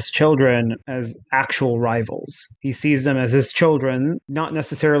any of his children as actual rivals. He sees them as his children, not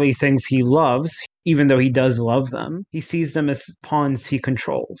necessarily things he loves, even though he does love them. He sees them as pawns he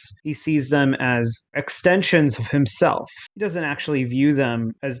controls. He sees them as extensions of himself. He doesn't actually view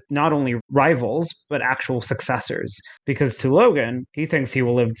them as not only rivals, but actual successors. Because to Logan, he thinks he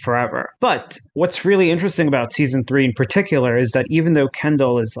will live forever. But what's really interesting about season 3 in particular is that even though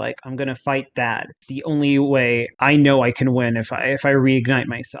Kendall is like, I'm going to fight Dad, it's the only way I know I can win if I reignite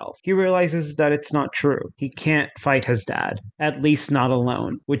myself, he realizes that it's not true. He can't fight his dad, at least not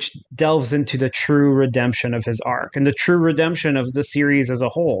alone, which delves into the true redemption of his arc and the true redemption of the series as a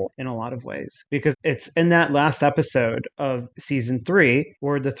whole in a lot of ways. Because it's in that last episode of season 3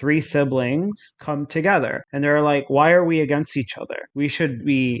 where the three siblings come together and they're like, why are we against each other? We should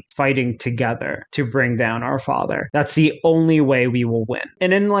be fighting together to bring down our father. That's the only way we will win.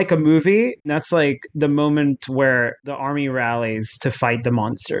 And in like a movie, that's like the moment where the army rallies to fight the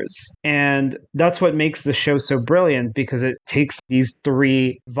monsters. And that's what makes the show so brilliant, because it takes these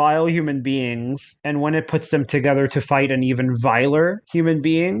three vile human beings, and when it puts them together to fight an even viler human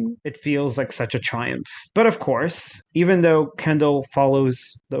being, it feels like such a triumph. But of course, even though Kendall follows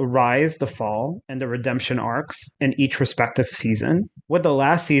the rise, the fall, and the redemption arcs in each respective season, what the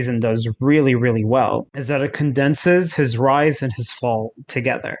last season does really, really well is that it condenses his rise and his fall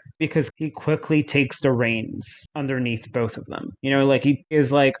together, because he quickly takes the reins underneath both of them. You know, like he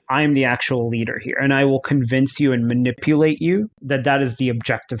is like, I'm the actual leader here, and I will convince you and manipulate you that that is the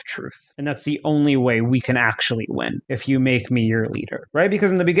objective truth. And that's the only way we can actually win, if you make me your leader, right?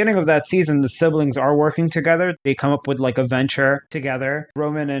 Because in the beginning of that season, the siblings are working together. They come up with like a venture together.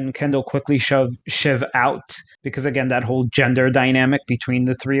 Roman and Kendall quickly shove Shiv out, because again, that whole gender dynamic between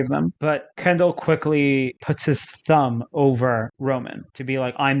the three of them. But Kendall quickly puts his thumb over Roman to be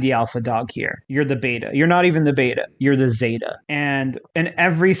like, I'm the alpha dog here. You're the beta. You're not even the beta. You're the zeta. And in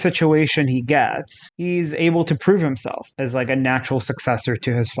every situation he gets, he's able to prove himself as like a natural successor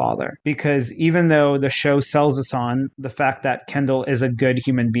to his father. Because even though the show sells us on the fact that Kendall is a good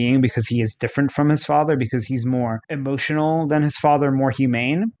human being because he is different from his father, because he's more emotional than his father, more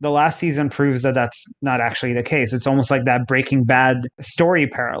humane, the last season proves that that's not actually the case. It's almost like that Breaking Bad story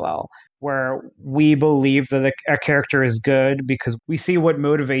parallel, where we believe that a character is good because we see what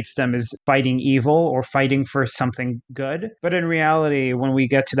motivates them is fighting evil or fighting for something good. But in reality, when we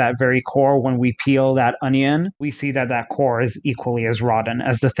get to that very core, when we peel that onion, we see that that core is equally as rotten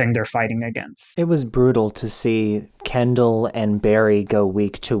as the thing they're fighting against. It was brutal to see Kendall and Barry go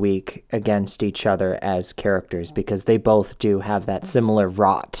week to week against each other as characters, because they both do have that similar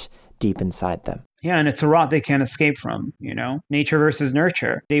rot deep inside them. Yeah, and it's a rot they can't escape from, you know? Nature versus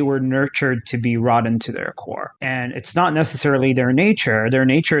nurture. They were nurtured to be rotten to their core. And it's not necessarily their nature. Their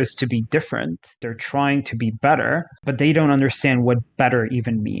nature is to be different. They're trying to be better, but they don't understand what better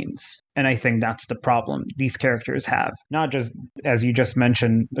even means. And I think that's the problem these characters have. Not just, as you just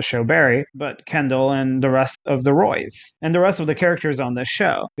mentioned, the show Barry, but Kendall and the rest of the Roys and the rest of the characters on this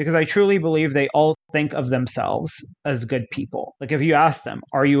show. Because I truly believe they all think of themselves as good people. Like if you ask them,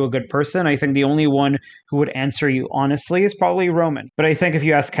 are you a good person? I think the only one who would answer you honestly is probably Roman. But I think if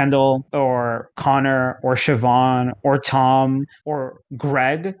you ask Kendall or Connor or Siobhan or Tom or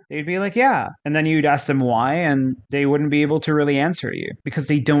Greg, they'd be like, yeah. And then you'd ask them why, and they wouldn't be able to really answer you because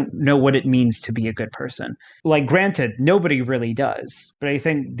they don't know what it means to be a good person. Like, granted, nobody really does. But I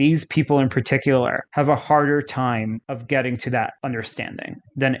think these people in particular have a harder time of getting to that understanding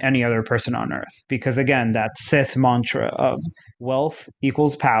than any other person on earth. Because again, that Sith mantra of wealth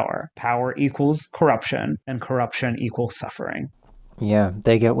equals power, power equals corruption, and corruption equals suffering. Yeah,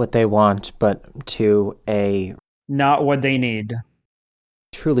 they get what they want, but to a not what they need.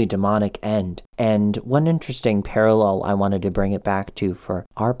 Truly demonic end. And one interesting parallel I wanted to bring it back to for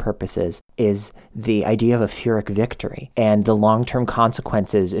our purposes is the idea of a Pyrrhic victory and the long-term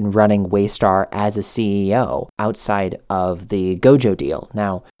consequences in running Waystar as a CEO outside of the Gojo deal.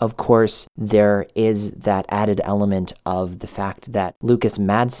 Now, of course, there is that added element of the fact that Lucas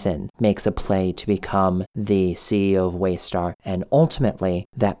Madsen makes a play to become the CEO of Waystar, and ultimately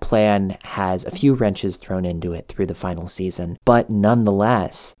that plan has a few wrenches thrown into it through the final season, but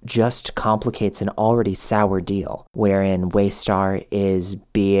nonetheless just complicates an already sour deal wherein Waystar is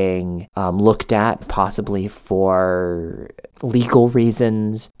being looked at possibly for legal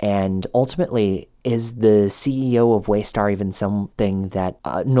reasons, and ultimately is the CEO of Waystar even something that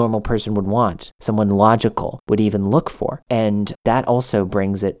a normal person would want, someone logical would even look for? And that also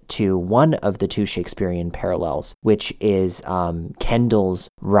brings it to one of the two Shakespearean parallels, which is Kendall's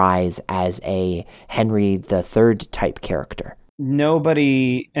rise as a Henry III type character.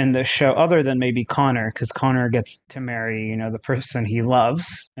 Nobody in the show other than maybe Connor, because Connor gets to marry, you know, the person he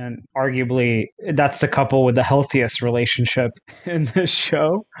loves, and arguably that's the couple with the healthiest relationship in the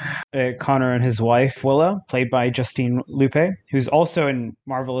show. Connor and his wife Willow, played by Justine Lupe, who's also in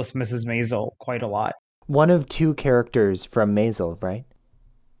Marvelous Mrs. Maisel quite a lot. One of two characters from Maisel, right?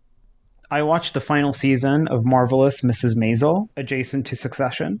 I watched the final season of Marvelous Mrs. Maisel, adjacent to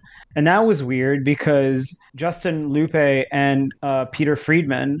Succession. And that was weird because Justin Lupe and Peter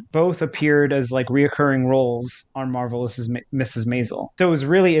Friedman both appeared as like reoccurring roles on Marvelous Mrs. Maisel. So it was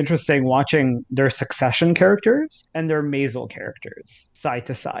really interesting watching their Succession characters and their Maisel characters side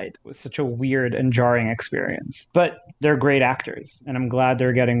to side. It was such a weird and jarring experience. But they're great actors, and I'm glad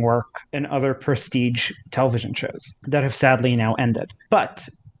they're getting work in other prestige television shows that have sadly now ended. But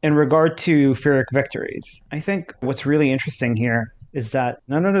in regard to Pyrrhic victories, I think what's really interesting here is that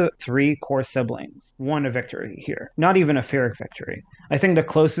none of the three core siblings won a victory here. Not even a Pyrrhic victory. I think the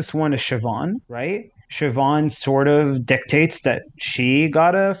closest one is Siobhan, right? Siobhan sort of dictates that she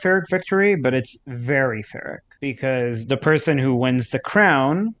got a Pyrrhic victory, but it's very Pyrrhic because the person who wins the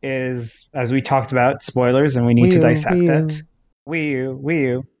crown is, as we talked about, spoilers, and we need to dissect it.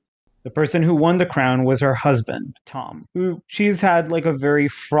 Wee The person who won the crown was her husband, Tom, who she's had like a very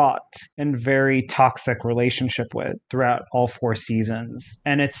fraught and very toxic relationship with throughout all 4 seasons.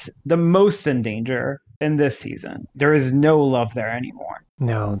 And it's the most in danger in this season. There is no love there anymore.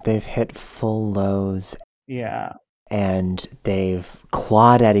 No, they've hit full lows. Yeah. And they've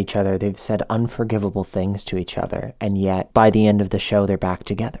clawed at each other. They've said unforgivable things to each other. And yet, by the end of the show, they're back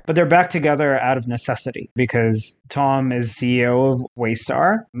together. But they're back together out of necessity because Tom is CEO of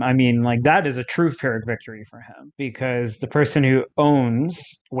Waystar. I mean, like, that is a true Pyrrhic victory for him because the person who owns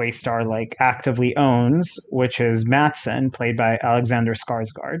Waystar, like, actively owns, which is Mattson, played by Alexander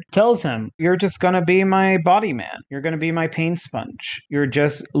Skarsgård, tells him, you're just going to be my body man. You're going to be my pain sponge. You're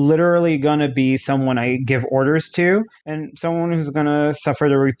just literally going to be someone I give orders to and someone who's going to suffer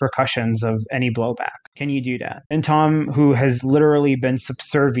the repercussions of any blowback. Can you do that? And Tom, who has literally been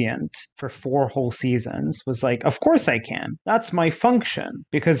subservient for 4 whole seasons, was like, of course I can. That's my function.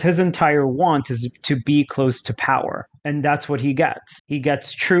 Because his entire want is to be close to power. And that's what he gets. He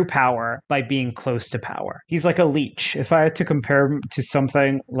gets true power by being close to power. He's like a leech. If I had to compare him to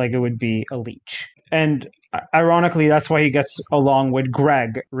something, like, it would be a leech. And ironically, that's why he gets along with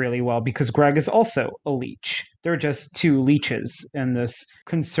Greg really well, because Greg is also a leech. They're just 2 leeches in this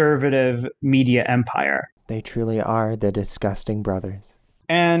conservative media empire. They truly are the disgusting brothers.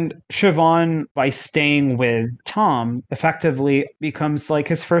 And Siobhan, by staying with Tom, effectively becomes like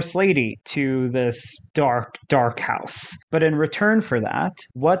his first lady to this dark, dark house. But in return for that,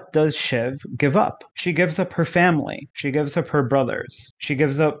 what does Shiv give up? She gives up her family. She gives up her brothers. She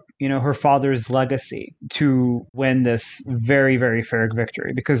gives up, her father's legacy to win this very, very Pyrrhic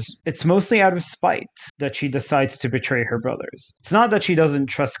victory, because it's mostly out of spite that she decides to betray her brothers. It's not that she doesn't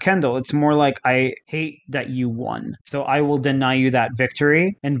trust Kendall. It's more like, I hate that you won, so I will deny you that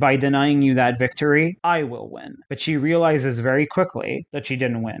victory. And by denying you that victory, I will win. But she realizes very quickly that she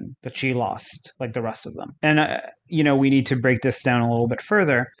didn't win, that she lost like the rest of them. And, we need to break this down a little bit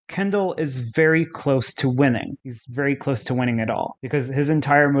further. Kendall is very close to winning. He's very close to winning it all because his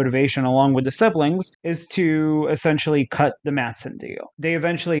entire motivation, along with the siblings, is to essentially cut the Mattson deal. They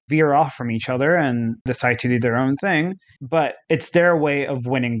eventually veer off from each other and decide to do their own thing, but it's their way of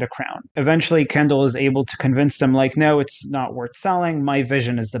winning the crown. Eventually, Kendall is able to convince them, like, no, it's not worth selling. My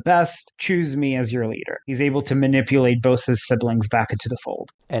vision is the best. Choose me as your leader. He's able to manipulate both his siblings back into the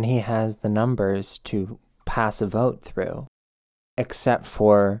fold. And he has the numbers to pass a vote through, except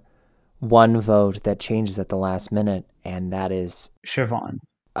for one vote that changes at the last minute, and that is Siobhan.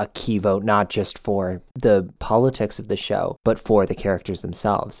 A key vote, not just for the politics of the show, but for the characters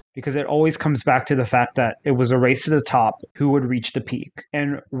themselves. Because it always comes back to the fact that it was a race to the top who would reach the peak.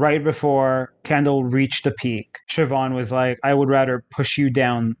 And right before Kendall reached the peak, Siobhan was like, I would rather push you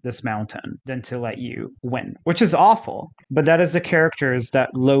down this mountain than to let you win, which is awful. But that is the characters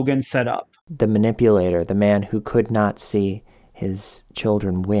that Logan set up. The manipulator, the man who could not see his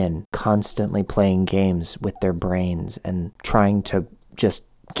children win, constantly playing games with their brains and trying to just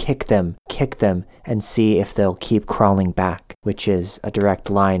kick them, and see if they'll keep crawling back, which is a direct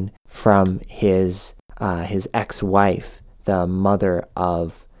line from his ex-wife, the mother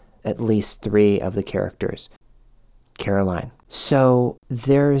of at least 3 of the characters, Caroline. So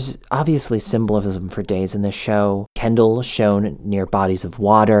there's obviously symbolism for days in the show. Kendall shown near bodies of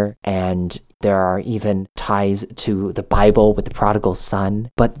water, and there are even ties to the Bible with the prodigal son,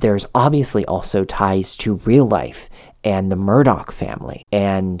 but there's obviously also ties to real life and the Murdoch family.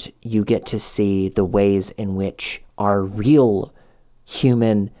 And you get to see the ways in which our real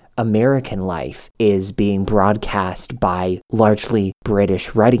human American life is being broadcast by largely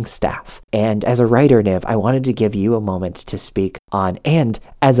British writing staff. And as a writer, Niv, I wanted to give you a moment to speak on, and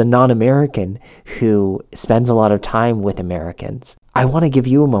as a non-American who spends a lot of time with Americans, I want to give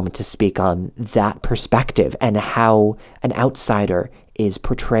you a moment to speak on that perspective and how an outsider is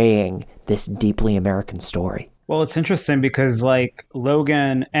portraying this deeply American story. Well, it's interesting because like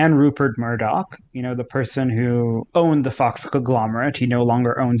Logan and Rupert Murdoch, the person who owned the Fox conglomerate, he no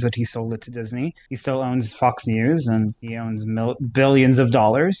longer owns it. He sold it to Disney. He still owns Fox News and he owns billions of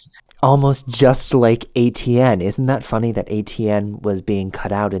dollars. Almost just like ATN. Isn't that funny that ATN was being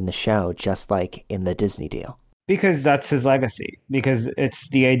cut out in the show, just like in the Disney deal? Because that's his legacy. Because it's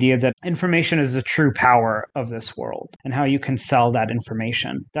the idea that information is the true power of this world and how you can sell that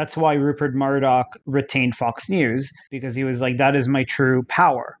information. That's why Rupert Murdoch retained Fox News, because he was like, that is my true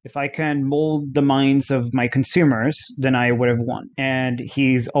power. If I can mold the minds of my consumers, then I would have won. And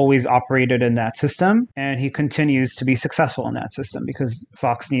he's always operated in that system, and he continues to be successful in that system because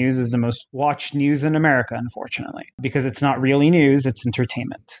Fox News is the most watched news in America, unfortunately, because it's not really news, it's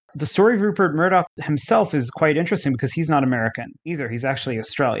entertainment. The story of Rupert Murdoch himself is quite interesting because he's not American either. He's actually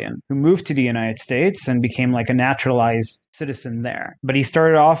Australian who moved to the United States and became like a naturalized citizen there. But he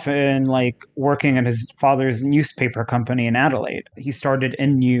started off in like working at his father's newspaper company in Adelaide. He started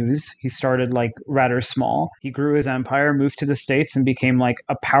in news. He started like rather small. He grew his empire, moved to the States, and became like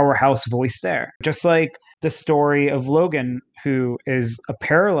a powerhouse voice there. Just like the story of Logan, who is a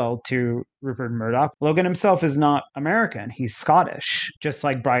parallel to Rupert Murdoch. Logan himself is not American. He's Scottish, just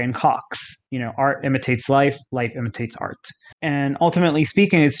like Brian Cox. Art imitates life, life imitates art. And ultimately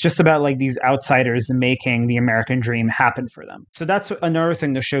speaking, it's just about like these outsiders making the American dream happen for them. So that's another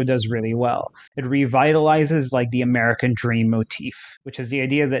thing the show does really well. It revitalizes like the American dream motif, which is the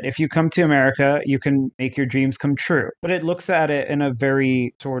idea that if you come to America, you can make your dreams come true. But it looks at it in a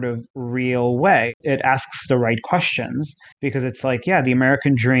very sort of real way. It asks the right questions because it's like, yeah, the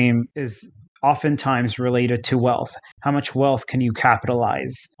American dream is oftentimes related to wealth. How much wealth can you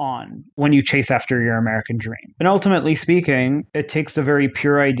capitalize on when you chase after your American dream? And ultimately speaking, it takes the very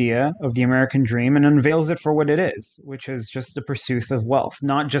pure idea of the American dream and unveils it for what it is, which is just the pursuit of wealth,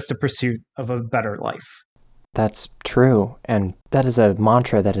 not just a pursuit of a better life. That's true, and that is a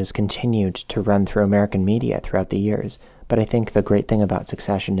mantra that has continued to run through American media throughout the years. But I think the great thing about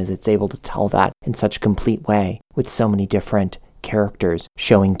Succession is it's able to tell that in such a complete way, with so many different characters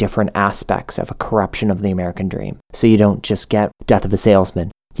showing different aspects of a corruption of the American dream. So you don't just get Death of a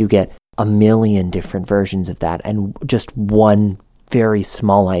Salesman, you get a million different versions of that, and just one very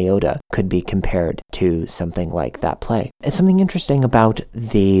small iota could be compared to something like that play. And something interesting about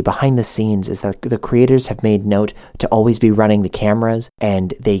the behind the scenes is that the creators have made note to always be running the cameras,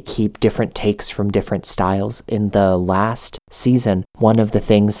 and they keep different takes from different styles. In the last season, one of the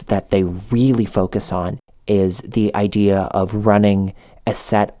things that they really focus on is the idea of running a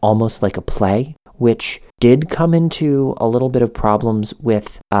set almost like a play, which did come into a little bit of problems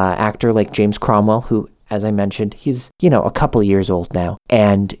with actor like James Cromwell, who, as I mentioned, he's, a couple years old now.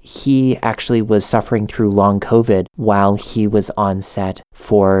 And he actually was suffering through long COVID while he was on set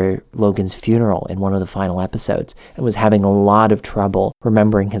for Logan's funeral in one of the final episodes, and was having a lot of trouble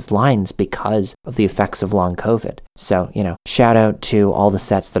remembering his lines because of the effects of long COVID. So, shout out to all the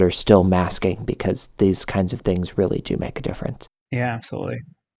sets that are still masking, because these kinds of things really do make a difference. Yeah, absolutely.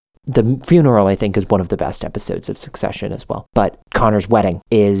 The funeral, I think, is one of the best episodes of Succession as well. But Connor's wedding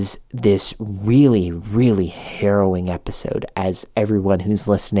is this really, really harrowing episode, as everyone who's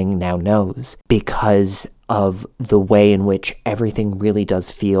listening now knows, because of the way in which everything really does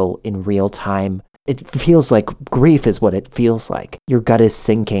feel in real time. It feels like grief is what it feels like. Your gut is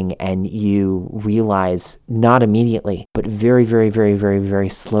sinking, and you realize, not immediately, but very, very, very, very, very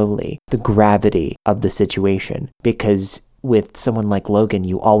slowly, the gravity of the situation. Because with someone like Logan,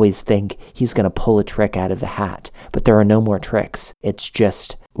 you always think he's going to pull a trick out of the hat, but there are no more tricks. It's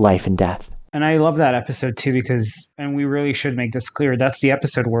just life and death. And I love that episode too, because, and we really should make this clear, that's the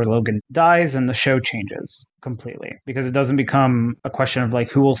episode where Logan dies and the show changes completely, because it doesn't become a question of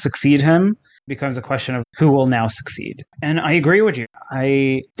like who will succeed him, it becomes a question of who will now succeed. And I agree with you.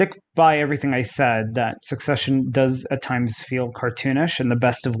 I stick by everything I said, that Succession does at times feel cartoonish in the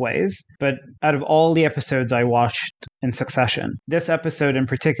best of ways. But out of all the episodes I watched in Succession, this episode in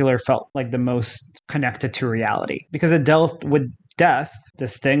particular felt like the most connected to reality, because it dealt with death,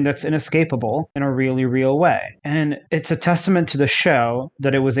 this thing that's inescapable, in a really real way. And it's a testament to the show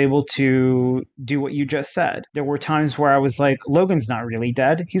that it was able to do what you just said. There were times where I was like, Logan's not really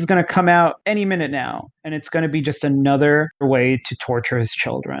dead. He's going to come out any minute now. and it's going to be just another way to torture his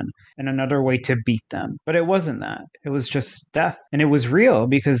children and another way to beat them. But it wasn't that. It was just death. And it was real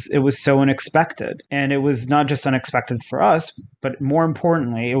because it was so unexpected. And it was not just unexpected for us, but more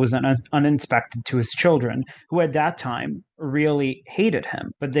importantly, it was unexpected to his children, who at that time really hated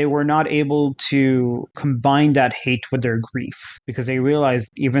him, but they were not able to combine that hate with their grief, because they realized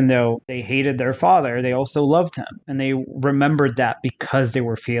even though they hated their father, they also loved him. And they remembered that because they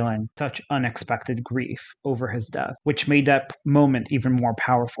were feeling such unexpected grief over his death, which made that moment even more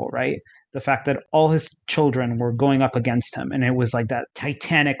powerful, right? The fact that all his children were going up against him, and it was like that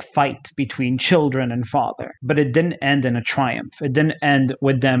titanic fight between children and father. But it didn't end in a triumph. It didn't end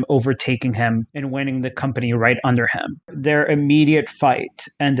with them overtaking him and winning the company right under him. Their immediate fight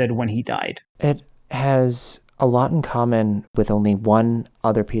ended when he died. It has a lot in common with only one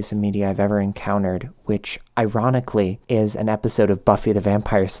other piece of media I've ever encountered, which ironically is an episode of Buffy the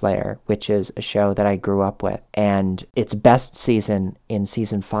Vampire Slayer, which is a show that I grew up with. And its best season, in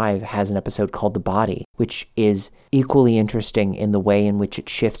season 5, has an episode called The Body, which is equally interesting in the way in which it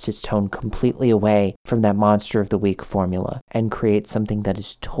shifts its tone completely away from that Monster of the Week formula and creates something that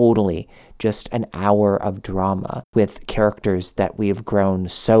is totally just an hour of drama with characters that we have grown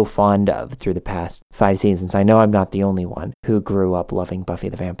so fond of through the past 5 seasons. I know I'm not the only one who grew up loving Buffy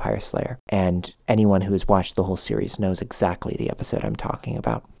the Vampire Slayer, and anyone who has watched the whole series knows exactly the episode I'm talking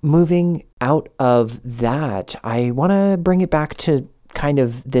about. Moving out of that, I want to bring it back to kind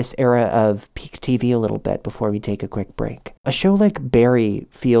of this era of peak TV a little bit before we take a quick break. A show like Barry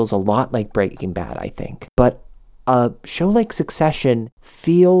feels a lot like Breaking Bad, I think, but a show like Succession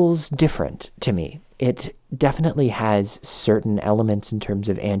feels different to me. It definitely has certain elements in terms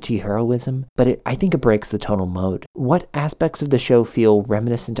of anti-heroism, but I think it breaks the tonal mode. What aspects of the show feel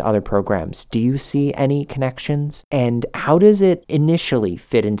reminiscent to other programs? Do you see any connections? And how does it initially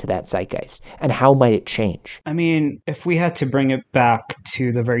fit into that zeitgeist? And how might it change? I mean, if we had to bring it back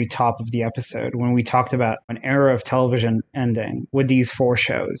to the very top of the episode, when we talked about an era of television ending with these 4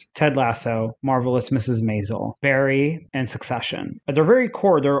 shows, Ted Lasso, Marvelous Mrs. Maisel, Barry, and Succession. At their very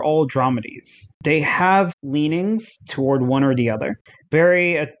core, they're all dramedies. They have leanings toward one or the other.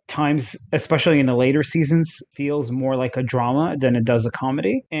 Barry, at times, especially in the later seasons, feels more like a drama than it does a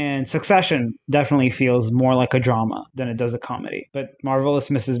comedy. And Succession definitely feels more like a drama than it does a comedy. But Marvelous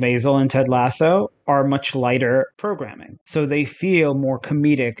Mrs. Maisel and Ted Lasso are much lighter programming, so they feel more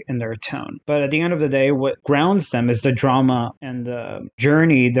comedic in their tone. But at the end of the day, what grounds them is the drama and the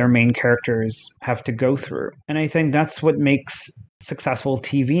journey their main characters have to go through. And I think that's what makes successful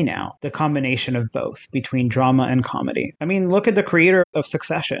TV now, the combination of both between drama and comedy. I mean, look at the creator of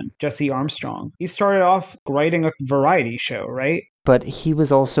Succession, Jesse Armstrong. He started off writing a variety show, right? But he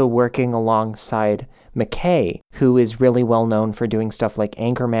was also working alongside McKay, who is really well known for doing stuff like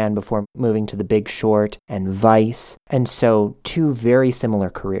Anchorman before moving to The Big Short and Vice. And so 2 very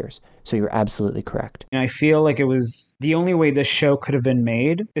similar careers. So you're absolutely correct. And I feel like it was the only way this show could have been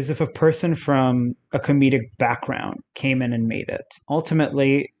made is if a person from a comedic background came in and made it.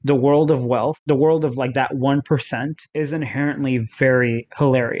 Ultimately, the world of wealth, the world of like that 1% is inherently very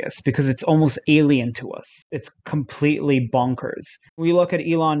hilarious because it's almost alien to us. It's completely bonkers. We look at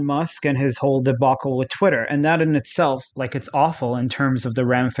Elon Musk and his whole debacle with Twitter, and that in itself, like, it's awful in terms of the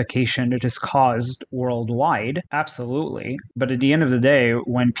ramification it has caused worldwide. Absolutely. But at the end of the day,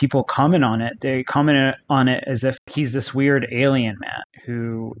 when people comment on it, they comment on it as if he's this weird alien man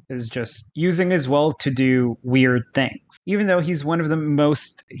who is just using his wealth to do weird things. Even though he's one of the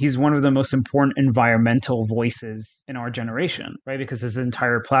most important environmental voices in our generation, right? Because his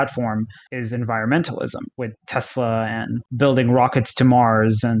entire platform is environmentalism with Tesla and building rockets to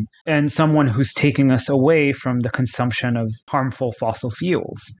Mars, and someone who's taking us away from the consumption of harmful fossil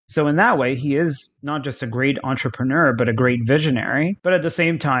fuels. So in that way, he is not just a great entrepreneur, but a great visionary, but at the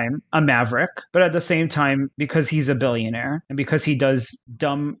same time, a maverick, but at the same time, because he's a billionaire and because he does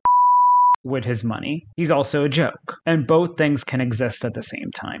dumb with his money, he's also a joke. And both things can exist at the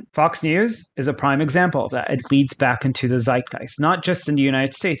same time. Fox News is a prime example of that. It leads back into the zeitgeist, not just in the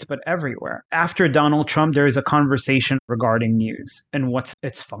United States, but everywhere. After Donald Trump, there is a conversation regarding news and what's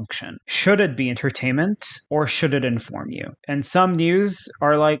its function. Should it be entertainment or should it inform you? And some news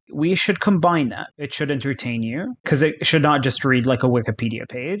are like, we should combine that. It should entertain you because it should not just read like a Wikipedia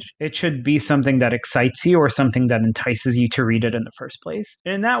page. It should be something that excites you or something that entices you to read it in the first place.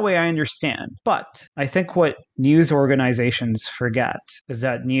 And in that way, I understand. understand. But I think what news organizations forget is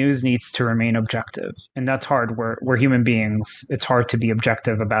that news needs to remain objective. And that's hard. We're human beings. It's hard to be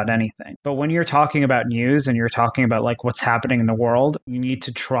objective about anything. But when you're talking about news and you're talking about like what's happening in the world, you need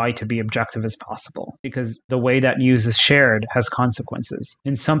to try to be objective as possible, because the way that news is shared has consequences.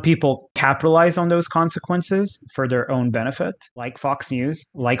 And some people capitalize on those consequences for their own benefit, like Fox News,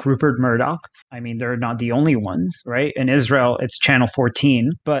 like Rupert Murdoch. I mean, they're not the only ones, right? In Israel, it's Channel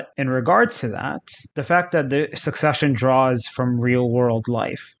 14. But in regards to that, the fact that the Succession draws from real world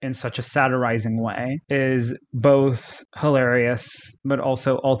life in such a satirizing way is both hilarious, but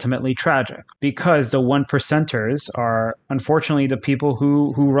also ultimately tragic, because the one percenters are unfortunately the people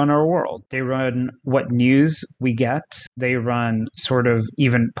who run our world. They run what news we get. They run sort of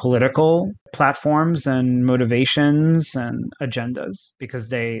even political platforms and motivations and agendas, because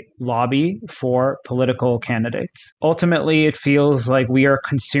they lobby for political candidates. Ultimately, it feels like we are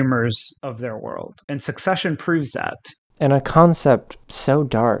consumers of their world, and Succession proves that. And a concept so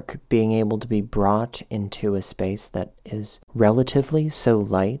dark being able to be brought into a space that is relatively so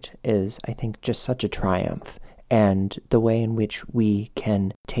light is, I think, just such a triumph. And the way in which we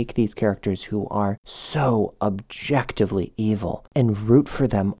can take these characters who are so objectively evil and root for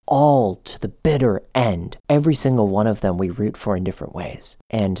them all to the bitter end. Every single one of them we root for in different ways,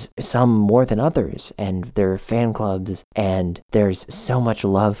 and some more than others, and there are fan clubs, and there's so much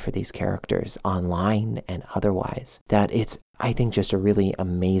love for these characters online and otherwise that it's, I think, just a really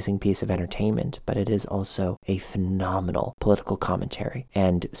amazing piece of entertainment, but it is also a phenomenal political commentary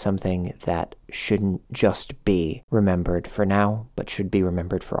and something that shouldn't just be remembered for now, but should be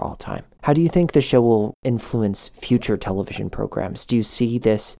remembered for all time. How do you think the show will influence future television programs? Do you see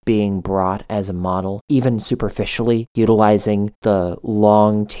this being brought as a model, even superficially, utilizing the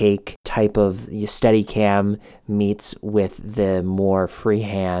long take type of Steadicam meets with the more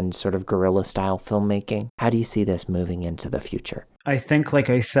freehand sort of guerrilla style filmmaking? How do you see this moving into the future? I think,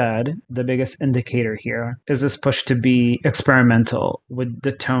 like I said, the biggest indicator here is this push to be experimental with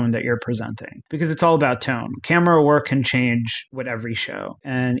the tone that you're presenting, because it's all about tone. Camera work can change with every show.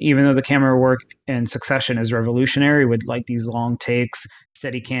 And even though the camera work in Succession is revolutionary with like these long takes,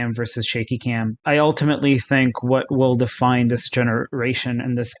 steady cam versus shaky cam, I ultimately think what will define this generation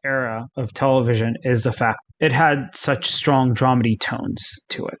and this era of television is the fact it had such strong dramedy tones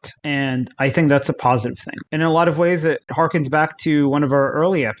to it. And I think that's a positive thing. In a lot of ways, it harkens back to one of our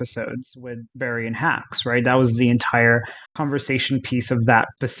early episodes with Barry and Hacks, right? That was the entire conversation piece of that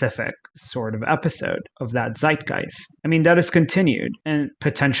specific sort of episode of that zeitgeist. I mean, that has continued and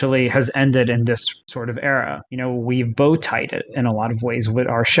potentially has ended in this sort of era. You know, we've bow tied it in a lot of ways with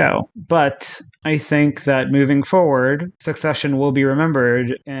our show. But I think that moving forward, Succession will be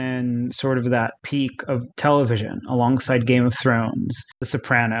remembered in sort of that peak of television alongside Game of Thrones, The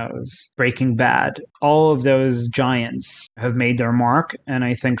Sopranos, Breaking Bad. All of those giants have made their mark, and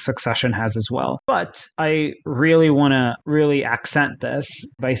I think Succession has as well. But I really want to really accent this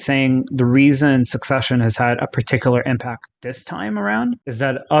by saying the reason Succession has had a particular impact this time around is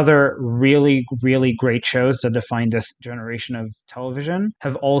that other really, really great shows that define this generation of television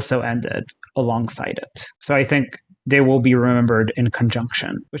have also ended alongside it. So I think they will be remembered in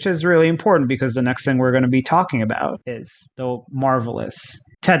conjunction, which is really important because the next thing we're going to be talking about is the marvelous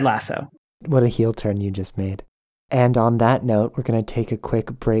Ted Lasso. What a heel turn you just made. And on that note, we're going to take a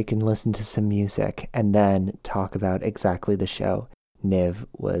quick break and listen to some music and then talk about exactly the show Niv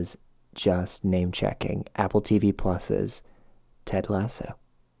was just name-checking, Apple TV Plus's Ted Lasso.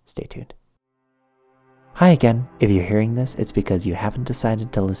 Stay tuned. Hi again. If you're hearing this, it's because you haven't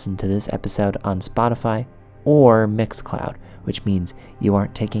decided to listen to this episode on Spotify or Mixcloud, which means you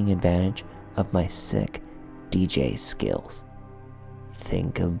aren't taking advantage of my sick DJ skills.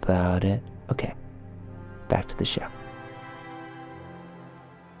 Think about it. Okay, back to the show.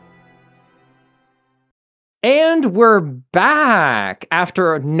 And we're back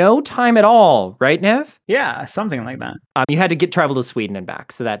after no time at all, right, Nev? Yeah, something like that. You had to travel to Sweden and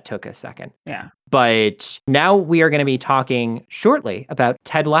back, so that took a second. Yeah. But now we are going to be talking shortly about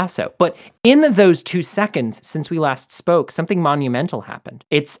Ted Lasso. But in those 2 seconds since we last spoke, something monumental happened.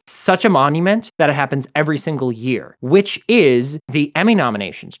 It's such a monument that it happens every single year, which is the Emmy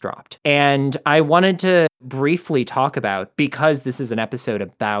nominations dropped. And I wanted to briefly talk about, because this is an episode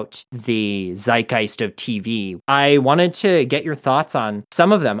about the zeitgeist of TV, I wanted to get your thoughts on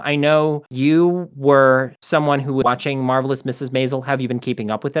some of them. I know you were someone who was watching Marvelous Mrs. Maisel. Have you been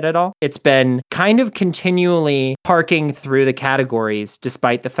keeping up with it at all? It's been kind kind of continually parking through the categories,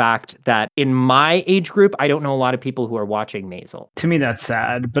 despite the fact that in my age group, I don't know a lot of people who are watching Maisel. To me, that's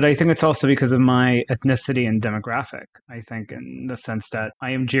sad, but I think it's also because of my ethnicity and demographic. I think in the sense that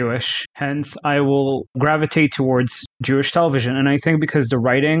I am Jewish, hence I will gravitate towards Jewish television. And I think because the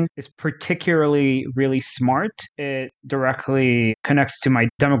writing is particularly really smart, it directly connects to my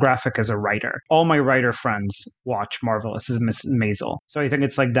demographic as a writer. All my writer friends watch Marvelous as Miss Maisel. So I think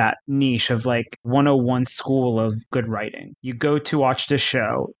it's like that niche of like 101 school of good writing. You go to watch this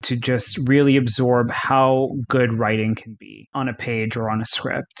show to just really absorb how good writing can be on a page or on a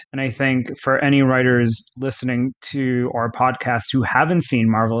script. And I think for any writers listening to our podcast who haven't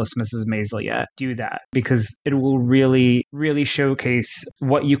seen Marvelous Mrs. Maisel yet, do that because it will really, really showcase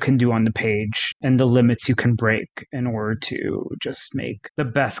what you can do on the page and the limits you can break in order to just make the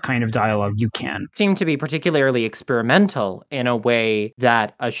best kind of dialogue you can. Seem to be particularly experimental in a way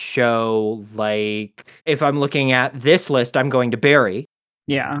that a show like, if I'm looking at this list, I'm going to Barry.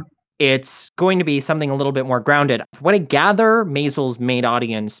 Yeah. It's going to be something a little bit more grounded. From what I gather, Maisel's main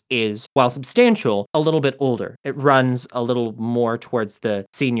audience is, while substantial, a little bit older. It runs a little more towards the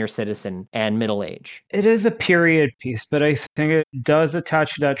senior citizen and middle age. It is a period piece, but I think it does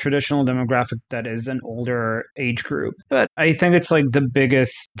attach to that traditional demographic that is an older age group. But I think it's like the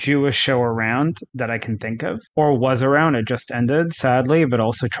biggest Jewish show around that I can think of, or was around. It just ended, sadly, but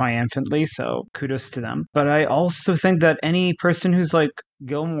also triumphantly. So kudos to them. But I also think that any person who's like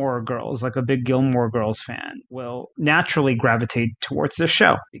Gilmore Girls, like a big Gilmore Girls fan, will naturally gravitate towards this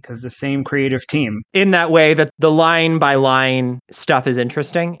show because the same creative team. In that way, that the line by line stuff is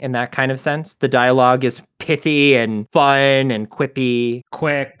interesting in that kind of sense. The dialogue is pithy and fun and quippy.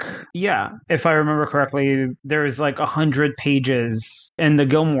 Quick. Yeah. If I remember correctly, there's like 100 pages in the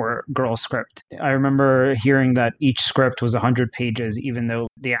Gilmore Girls script. I remember hearing that each script was 100 pages, even though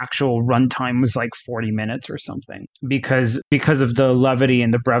the actual runtime was like 40 minutes or something, because of the levity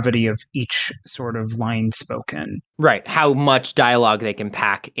and the brevity of each sort of line spoken. Right. How much dialogue they can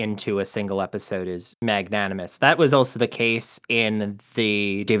pack into a single episode is magnanimous. That was also the case in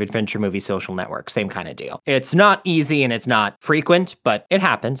the David Fincher movie Social Network. Same kind of deal. It's not easy and it's not frequent, but it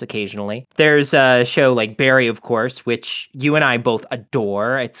happens occasionally. There's a show like Barry, of course, which you and I both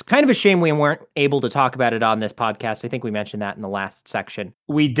adore. It's kind of a shame we weren't able to talk about it on this podcast. I think we mentioned that in the last section.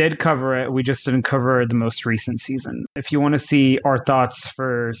 We did cover it. We just didn't cover the most recent season. If you want to see our thoughts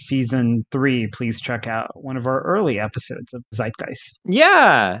for season 3, please check out one of our early episodes of Zeitgeist.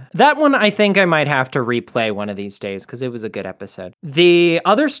 Yeah, that one I think I might have to replay one of these days because it was a good episode. The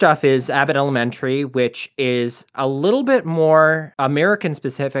other stuff is Abbott Elementary, which is a little bit more American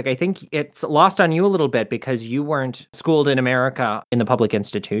specific. I think it's lost on you a little bit because you weren't schooled in America in the public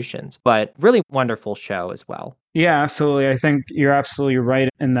institutions, but really wonderful show as well. Yeah, absolutely. I think you're absolutely right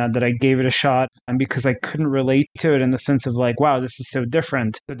in that I gave it a shot, and because I couldn't relate to it in the sense of like, wow, this is so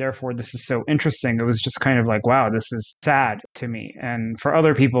different, so therefore this is so interesting. It was just kind of like, wow, this is sad to me. And for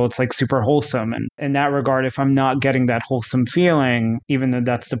other people, it's like super wholesome. And in that regard, if I'm not getting that wholesome feeling, even though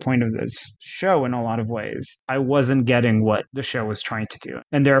that's the point of this show in a lot of ways, I wasn't getting what the show was trying to do.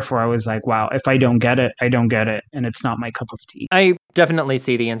 And therefore I was like, wow, if I don't get it, I don't get it. And it's not my cup of tea. I definitely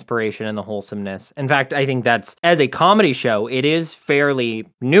see the inspiration and the wholesomeness. In fact, I think that's, as a comedy show, it is fairly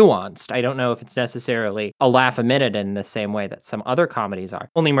nuanced. I don't know if it's necessarily a laugh a minute in the same way that some other comedies are.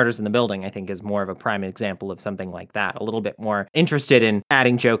 Only Murders in the Building, I think, is more of a prime example of something like that. A little bit more interested in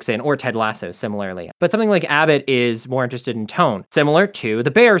adding jokes in, or Ted Lasso, similarly. But something like Abbott is more interested in tone, similar to The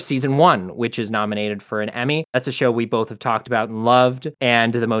Bear Season 1, which is nominated for an Emmy. That's a show we both have talked about and loved.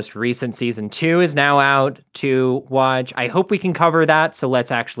 And the most recent Season 2 is now out to watch. I hope we can cover that, so let's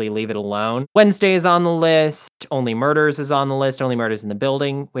actually leave it alone. Wednesday is on the list. Only Murders is on the list. Only Murders in the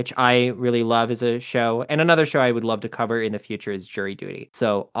Building, which I really love as a show. And another show I would love to cover in the future is Jury Duty.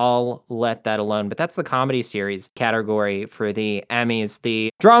 So I'll let that alone. But that's the comedy series category for the Emmys. The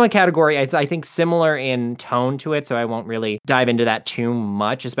drama category, I think, similar in tone to it, so I won't really dive into that too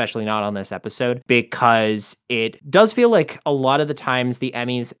much, especially not on this episode, because it does feel like a lot of the times the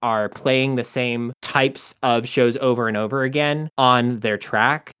Emmys are playing the same types of shows over and over again on their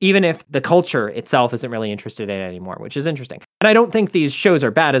track, even if the culture itself isn't really interested in it anymore, which is interesting. And I don't think these shows are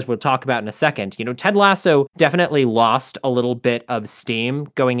bad, as we'll talk about in a second. You know, Ted Lasso definitely lost a little bit of steam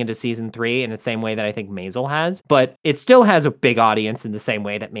going into season 3 in the same way that I think Maisel has, but it still has a big audience in the same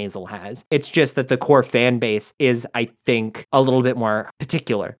way that Maisel has. It's just that the core fan base is, I think, a little bit more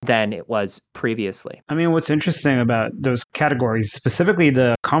particular than it was previously. I mean, what's interesting about those categories, specifically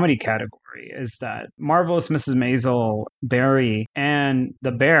the comedy category, is that Marvelous Mrs. Maisel, Barry, and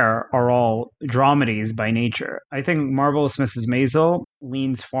The Bear are all dramedies by nature. I think Marvelous Mrs. Maisel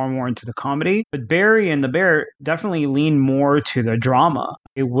leans far more into the comedy, but Barry and The Bear definitely lean more to the drama.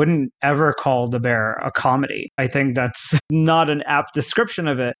 It wouldn't ever call The Bear a comedy. I think that's not an apt description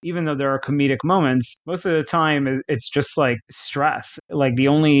of it, even though there are comedic moments. Most of the time, it's just like stress. Like the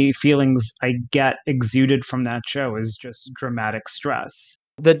only feelings I get exuded from that show is just dramatic stress.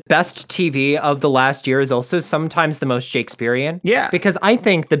 The best TV of the last year is also sometimes the most Shakespearean. Yeah. Because I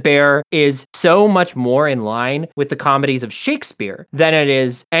think The Bear is so much more in line with the comedies of Shakespeare than it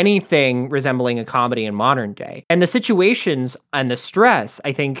is anything resembling a comedy in modern day. And the situations and the stress,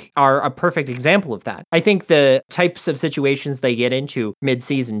 I think, are a perfect example of that. I think the types of situations they get into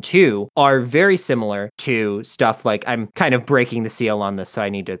mid-season 2 are very similar to stuff like, I'm kind of breaking the seal on this, so I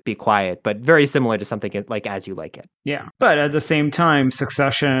need to be quiet, but very similar to something like As You Like It. Yeah. But at the same time,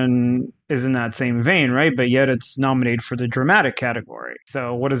 Succession is in that same vein, right? But yet it's nominated for the dramatic category.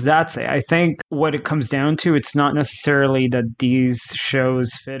 So what does that say? I think what it comes down to, it's not necessarily that these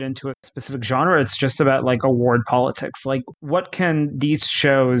shows fit into a specific genre. It's just about like award politics. Like what can these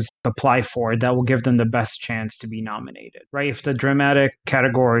shows apply for that will give them the best chance to be nominated, right? If the dramatic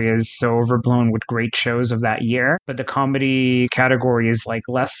category is so overblown with great shows of that year, but the comedy category is like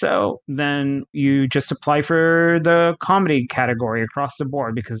less so, then you just apply for the comedy category across the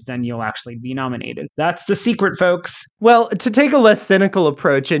board because then you'll actually be nominated. That's the secret, folks. Well, to take a less cynical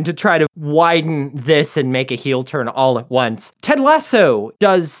approach and to try to widen this and make a heel turn all at once, Ted Lasso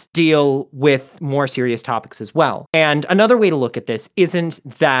does deal with more serious topics as well. And another way to look at this isn't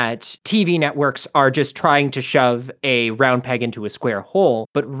that TV networks are just trying to shove a round peg into a square hole,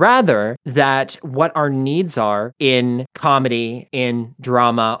 but rather that what our needs are in comedy, in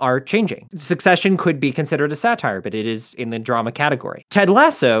drama, are changing. Succession could be considered a satire, but it is in the drama category. Ted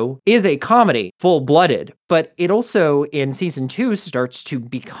Lasso is a comedy, full-blooded, but it also in season 2 starts to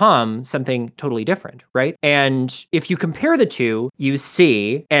become something totally different, right? And if you compare the two, you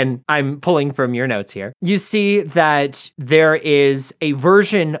see, and I'm pulling from your notes here, you see that there is a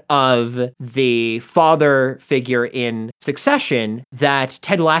version of the father figure in Succession that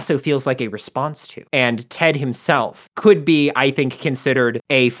Ted Lasso feels like a response to. And Ted himself could be, I think, considered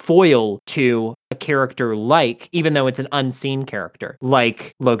a foil to a character like, even though it's an unseen character,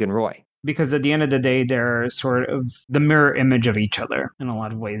 like Logan Roy. Because at the end of the day, they're sort of the mirror image of each other in a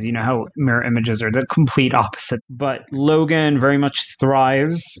lot of ways. You know how mirror images are the complete opposite. But Logan very much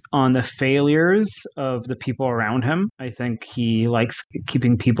thrives on the failures of the people around him. I think he likes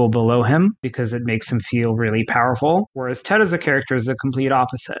keeping people below him because it makes him feel really powerful. Whereas Ted as a character is the complete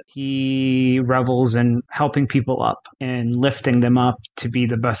opposite. He revels in helping people up and lifting them up to be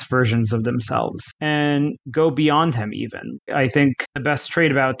the best versions of themselves and go beyond him even. I think the best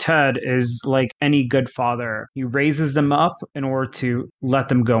trait about Ted is like any good father. He raises them up in order to let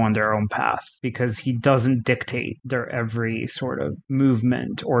them go on their own path because he doesn't dictate their every sort of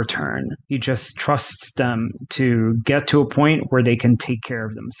movement or turn. He just trusts them to get to a point where they can take care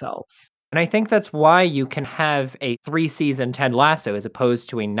of themselves. And I think that's why you can have a 3-season Ted Lasso as opposed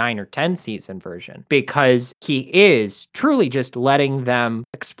to a 9 or 10-season version, because he is truly just letting them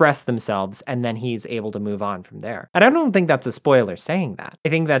express themselves and then he's able to move on from there. And I don't think that's a spoiler saying that. I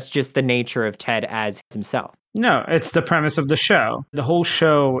think that's just the nature of Ted as himself. No, it's the premise of the show. The whole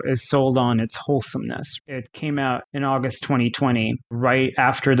show is sold on its wholesomeness. It came out in August 2020, right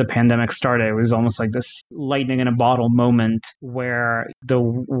after the pandemic started. It was almost like this lightning in a bottle moment where the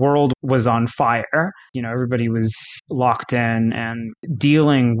world was on fire. You know, everybody was locked in and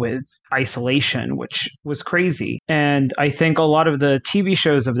dealing with isolation, which was crazy. And I think a lot of the TV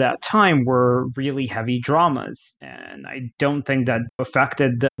shows of that time were really heavy dramas. And I don't think that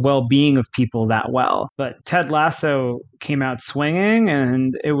affected the well-being of people that well. But Ted Lasso came out swinging,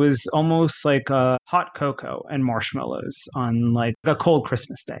 and it was almost like a hot cocoa and marshmallows on like a cold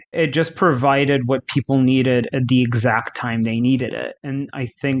Christmas day. It just provided what people needed at the exact time they needed it. And I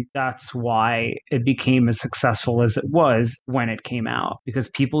think that's why it became as successful as it was when it came out, because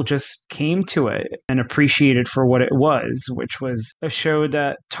people just came to it and appreciated for what it was, which was a show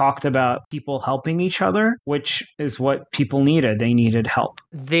that talked about people helping each other, which is what people needed. They needed help.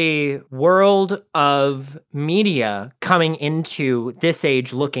 The world of media coming into this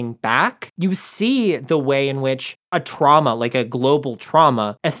age looking back, you see the way in which a trauma, like a global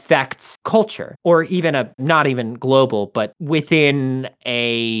trauma, affects culture, or even a, not even global, but within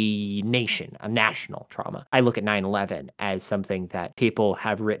a nation, a national trauma. I look at 9/11 as something that people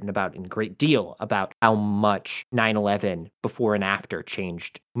have written about in great deal about how much 9/11 before and after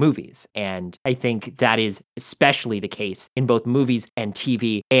changed movies. And I think that is especially the case in both movies and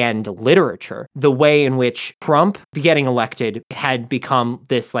TV and literature. The way in which Trump getting elected had become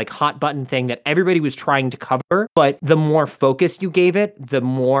this like hot button thing that everybody was trying to cover, but the more focus you gave it, the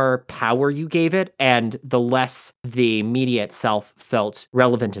more power you gave it, and the less the media itself felt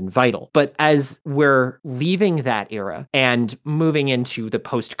relevant and vital. But as we're leaving that era and moving into the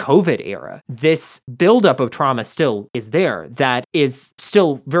post-COVID era, this buildup of trauma still is there that is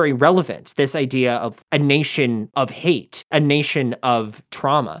still very relevant. This idea of a nation of hate, a nation of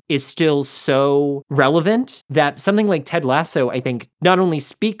trauma is still so relevant that something like Ted Lasso, I think, not only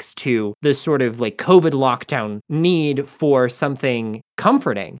speaks to the sort of like COVID lockdown need for something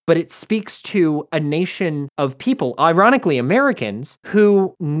comforting, but it speaks to a nation of people, ironically Americans,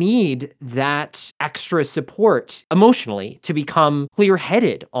 who need that extra support emotionally to become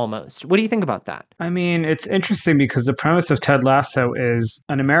clear-headed almost. What do you think about that? I mean, it's interesting because the premise of Ted Lasso is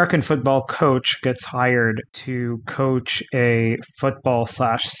an American football coach gets hired to coach a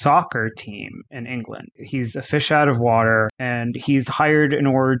football/soccer team in England. He's a fish out of water, and he's hired in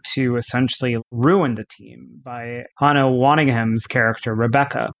order to essentially ruin the team by Hannah Waddingham's character,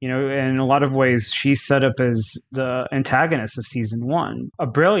 Rebecca. In a lot of ways, she's set up as the antagonist of season one, a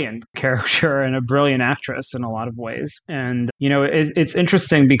brilliant character and a brilliant actress in a lot of ways. And, it's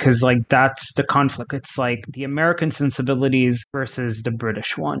interesting because like that's the conflict. It's like the American sensibilities versus the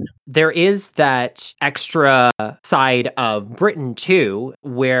British one. There is that extra side of Britain too,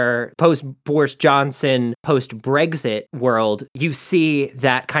 where post Boris Johnson, post Brexit world, you see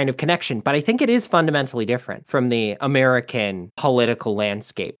that kind of connection. But I think it is fundamentally different from the American political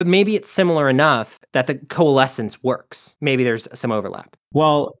landscape. But maybe it's similar enough that the coalescence works. Maybe there's some overlap.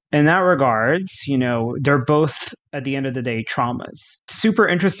 Well, in that regards, they're both at the end of the day traumas. Super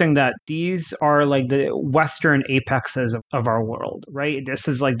interesting that these are like the Western apexes of our world, right? This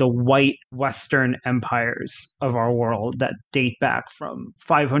is like the white Western empires of our world that date back from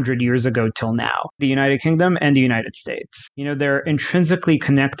 500 years ago till now. The United Kingdom and the United States. They're intrinsically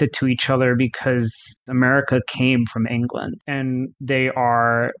connected to each other because America came from England, and they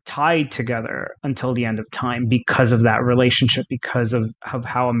are tied together until the end of time because of that relationship, because of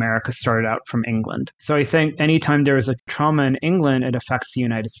how America started out from England. So I think anytime there is a trauma in England, it affects the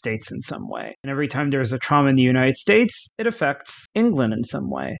United States in some way. And every time there is a trauma in the United States, it affects England in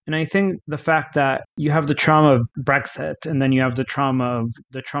some way. And I think the fact that you have the trauma of Brexit and then you have the trauma of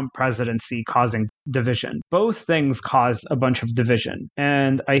the Trump presidency causing division, both things cause a bunch of division.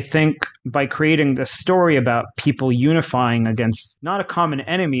 And I think by creating this story about people unifying against not a common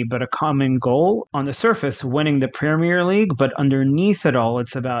enemy, but a common goal, on the surface, winning the Premier League, but underneath it all,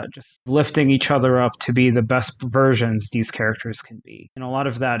 it's about just lifting each other up to be the best versions these characters can be. And a lot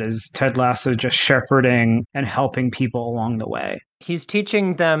of that is Ted Lasso just shepherding and helping people along the way. He's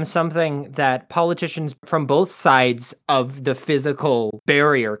teaching them something that politicians from both sides of the physical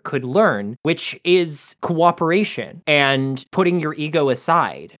barrier could learn, which is cooperation and putting your ego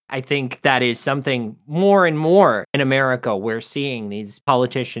aside. I think that is something more and more in America. We're seeing these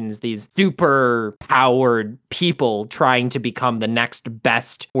politicians, these super powered people trying to become the next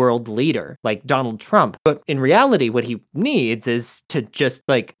best world leader, like Donald Trump. But in reality, what he needs is to just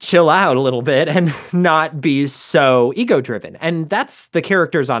like chill out a little bit and not be so ego driven. And that's the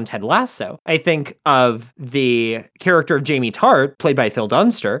characters on Ted Lasso. I think of the character of Jamie Tart, played by Phil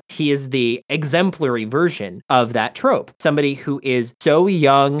Dunster. He is the exemplary version of that trope. Somebody who is so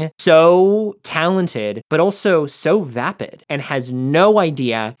young, so talented, but also so vapid and has no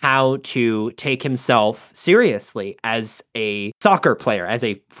idea how to take himself seriously as a soccer player, as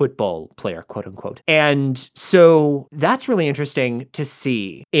a football player, quote unquote. And so that's really interesting to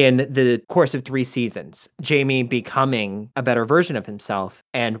see in the course of 3 seasons, Jamie becoming a better version of himself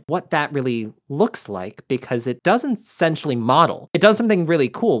and what that really looks like, because it doesn't essentially model. It does something really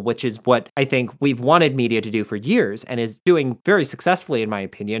cool, which is what I think we've wanted media to do for years and is doing very successfully, in my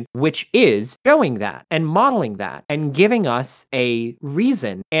opinion, which is showing that and modeling that and giving us a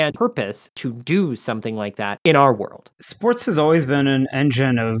reason and purpose to do something like that in our world. Sports has always been an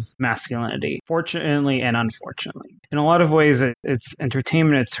engine of masculinity, fortunately and unfortunately. In a lot of ways, it's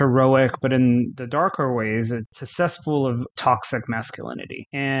entertainment, it's heroic, but in the darker ways, it's a cesspool of toxic masculinity.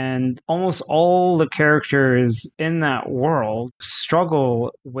 And almost all the characters in that world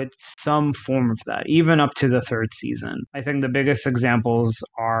struggle with some form of that, even up to the 3rd season. I think the biggest examples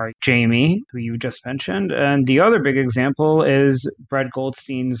are Jamie, who you just mentioned, and the other big example is Brett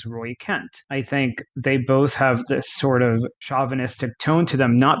Goldstein's Roy Kent. I think they both have this sort of chauvinistic tone to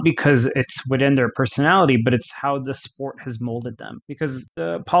them, not because it's within their personality, but it's how the sport has molded them. Because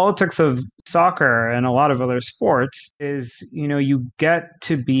the politics of soccer and a lot of other sports is, you get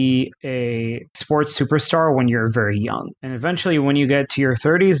to be a sports superstar when you're very young. And eventually, when you get to your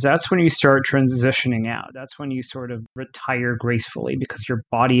 30s, that's when you start transitioning out. That's when you sort of retire gracefully because your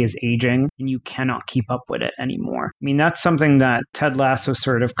body is aging and you cannot keep up with it anymore. I mean, that's something that Ted Lasso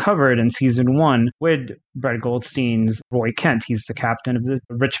sort of covered in season 1 with Brett Goldstein's Roy Kent. He's the captain of the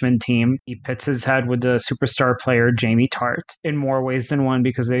Richmond team. He pits his head with the superstar player Jamie Tart in more ways than one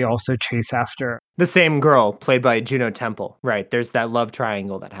because they also chase after the same girl played by Juno Temple. Right. There's that love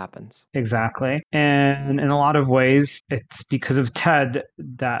triangle that happens. Exactly. And in a lot of ways, it's because of Ted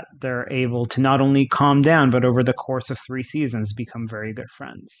that they're able to not only calm down, but over the course of 3 seasons, become very good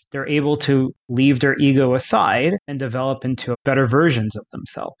friends. They're able to leave their ego aside and develop into better versions of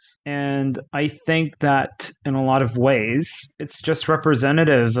themselves. And I think that in a lot of ways, it's just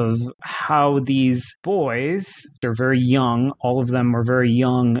representative of how these boys, they're very young, all of them are very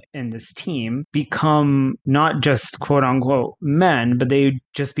young in this team, become not just quote unquote men, but they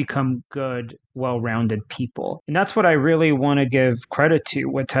just become good, well-rounded people. And that's what I really want to give credit to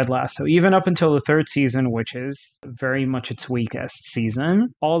with Ted Lasso. Even up until the 3rd season, which is very much its weakest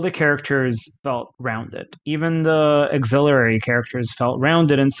season, all the characters felt rounded. Even the auxiliary characters felt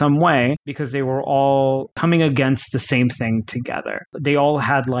rounded in some way because they were all coming against the same thing together. They all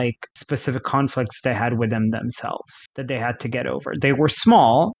had like specific conflicts they had within themselves that they had to get over. They were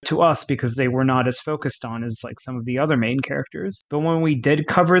small to us because they were not as focused on as like some of the other main characters. But when we did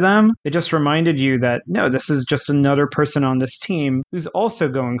cover them, it just reminded you that no, this is just another person on this team who's also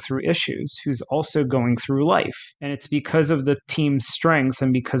going through issues, who's also going through life. And it's because of the team's strength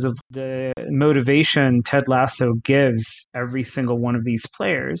and because of the motivation Ted Lasso gives every single one of these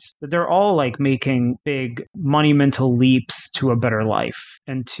players that they're all like making big monumental leaps to a better life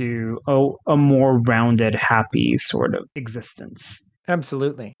and to a more rounded, happy sort of existence.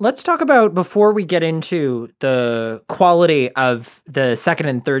 Absolutely. Let's talk about, before we get into the quality of the 2nd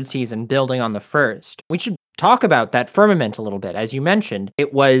and 3rd season building on the 1st, we should talk about that firmament a little bit. As you mentioned,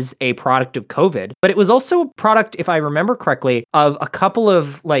 it was a product of COVID, but it was also a product, if I remember correctly, of a couple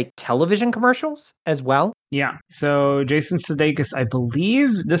of like television commercials as well. Yeah. So Jason Sudeikis, I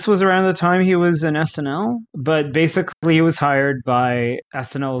believe this was around the time he was in SNL, but basically he was hired by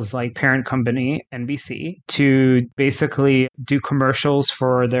SNL's like parent company, NBC, to basically do commercials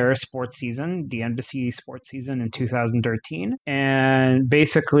for their sports season, the NBC sports season in 2013. And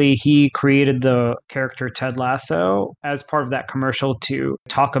basically he created the character Ted Lasso as part of that commercial to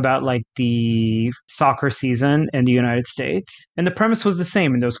talk about like the soccer season in the United States. And the premise was the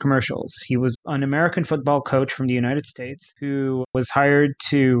same in those commercials. He was an American football coach from the United States who was hired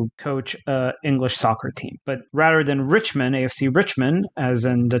to coach an English soccer team. But rather than Richmond, AFC Richmond, as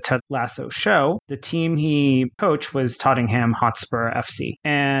in the Ted Lasso show, the team he coached was Tottenham Hotspur FC.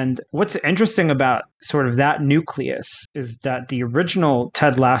 And what's interesting about sort of that nucleus is that the original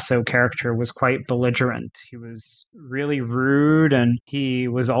Ted Lasso character was quite belligerent. He was really rude and he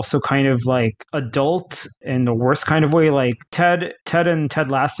was also kind of like adult in the worst kind of way. Like Ted and Ted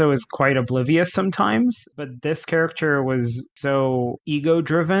Lasso is quite oblivious sometimes, but this character was so ego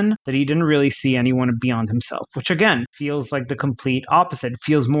driven that he didn't really see anyone beyond himself, which again feels like the complete opposite. It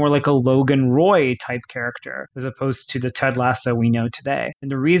feels more like a Logan Roy type character as opposed to the Ted Lasso we know today. And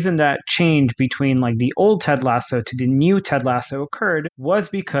the reason that change between like the old Ted Lasso to the new Ted Lasso occurred was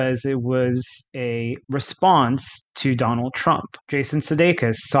because it was a response to Donald Trump. Jason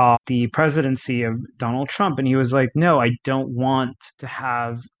Sudeikis saw the presidency of Donald Trump and he was like, no, I don't want to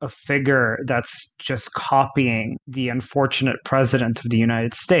have a figure that's just copying the unfortunate president of the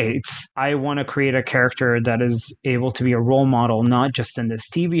United States. I want to create a character that is able to be a role model, not just in this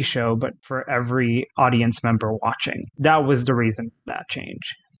TV show, but for every audience member watching. That was the reason for that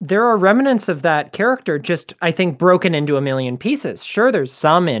change. There are remnants of that character, just, I think, broken into a million pieces. Sure, there's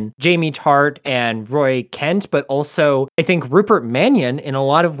some in Jamie Tart and Roy Kent, but also I think Rupert Mannion, in a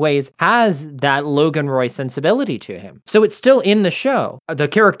lot of ways, has that Logan Roy sensibility to him. So it's still in the show. The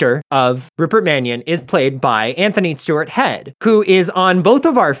character of Rupert Mannion is played by Anthony Stewart Head, who is on both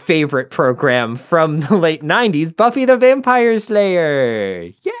of our favorite program from the late 90s, Buffy the Vampire Slayer.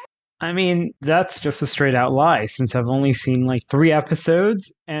 Yeah. I mean, that's just a straight out lie since I've only seen like 3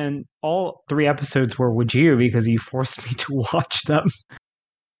 episodes and all 3 episodes were with you because you forced me to watch them.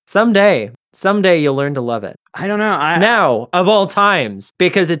 Someday you'll learn to love it. I don't know. Now, of all times,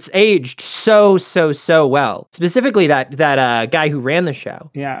 because it's aged so well. Specifically that guy who ran the show.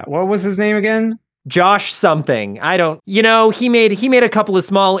 Yeah. What was his name again? Josh something. I don't, he made a couple of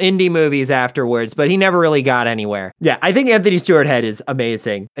small indie movies afterwards, but he never really got anywhere. Yeah, I think Anthony Stewart Head is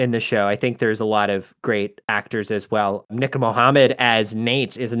amazing in the show. I think there's a lot of great actors as well. Nick Mohammed as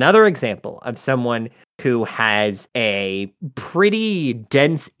Nate is another example of someone who has a pretty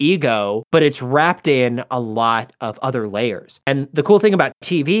dense ego, but it's wrapped in a lot of other layers. And the cool thing about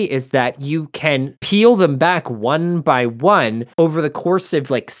TV is that you can peel them back one by one over the course of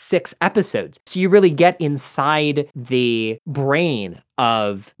like 6 episodes. So you really get inside the brain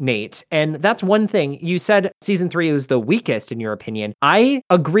of Nate. And that's one thing. You said season 3 was the weakest in your opinion. I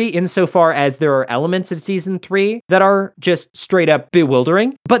agree insofar as there are elements of season 3 that are just straight up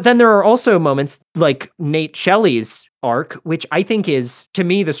bewildering. But then there are also moments like Nate Shelley's arc, which I think is, to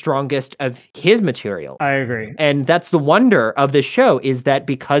me, the strongest of his material. I agree. And that's the wonder of the show, is that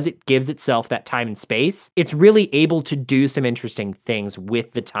because it gives itself that time and space, it's really able to do some interesting things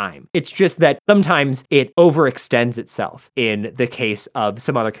with the time. It's just that sometimes it overextends itself in the case of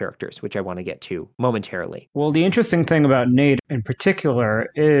some other characters, which I want to get to momentarily. Well, the interesting thing about Nate in particular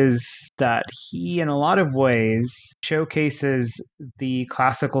is that he, in a lot of ways, showcases the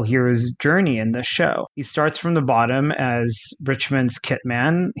classical hero's journey in the show. He starts from the bottom as Richmond's kit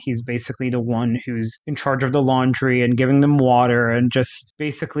man. He's basically the one who's in charge of the laundry and giving them water and just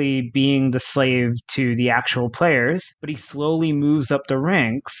basically being the slave to the actual players. But he slowly moves up the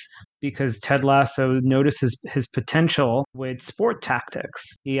ranks because Ted Lasso notices his potential with sport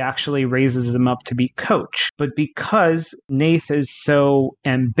tactics. He actually raises him up to be coach. But because Nath is so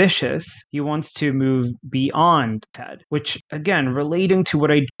ambitious, he wants to move beyond Ted, which again, relating to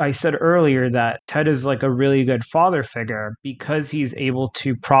what I said earlier, that Ted is like a really good father figure because he's able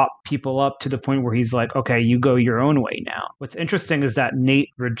to prop people up to the point where he's like, okay, you go your own way now. What's interesting is that Nate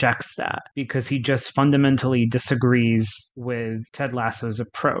rejects that because he just fundamentally disagrees with Ted Lasso's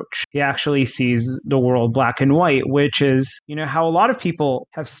approach. He actually sees the world black and white, which is, how a lot of people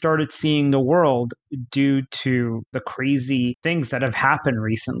have started seeing the world due to the crazy things that have happened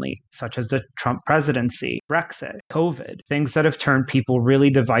recently, such as the Trump presidency, Brexit, COVID, things that have turned people really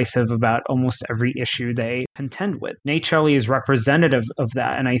divisive about almost every issue they contend with. Nate Shelley is representative of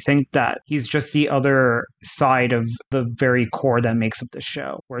that, and I think that he's just the other side of the very core that makes up the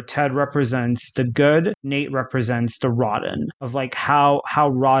show, where Ted represents the good, Nate represents the rotten, of like how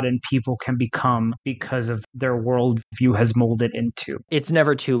rotten people can become because of their worldview has molded into. It's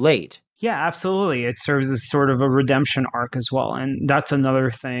never too late. Yeah, absolutely. It serves as sort of a redemption arc as well. And that's another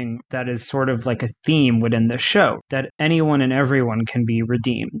thing that is sort of like a theme within the show, that anyone and everyone can be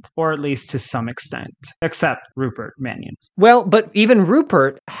redeemed, or at least to some extent, except Rupert Mannion. Well, but even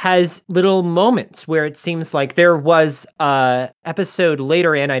Rupert has little moments where it seems like there was a episode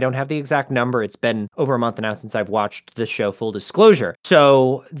later in, I don't have the exact number, it's been over a month now since I've watched the show, full disclosure.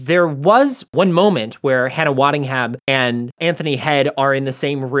 So there was one moment where Hannah Waddingham and Anthony Head are in the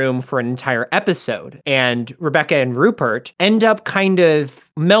same room for an entire episode, and Rebecca and Rupert end up kind of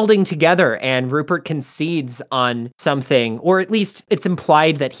melding together, and Rupert concedes on something, or at least it's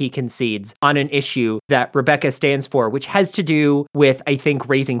implied that he concedes on an issue that Rebecca stands for, which has to do with, I think,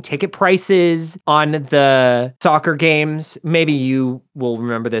 raising ticket prices on the soccer games. Maybe you will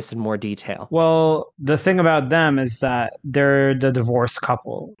remember this in more detail. Well, the thing about them is that they're the divorced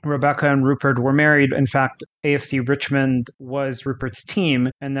couple. Rebecca and Rupert were married. In fact, AFC Richmond was Rupert's team,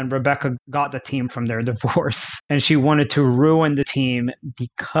 and then Rebecca got the team from their divorce. And she wanted to ruin the team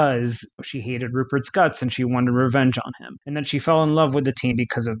because she hated Rupert's guts and she wanted revenge on him. And then she fell in love with the team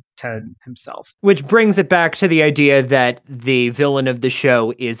because of Ted himself. Which brings it back to the idea that the villain of the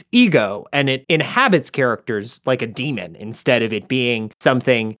show is ego, and it inhabits characters like a demon instead of it being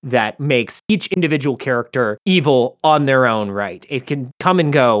something that makes each individual character evil on their own right. It can come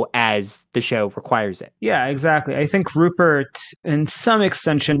and go as the show requires it. Yeah, exactly. I think Rupert, and some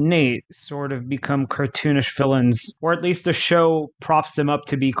extension Nate, sort of become cartoonish villains, or at least the show props them up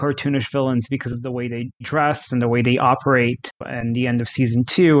to be cartoonish villains because of the way they dress and the way they operate and the end of season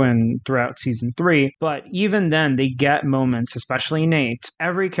 2 and throughout season 3. But even then, they get moments, especially Nate.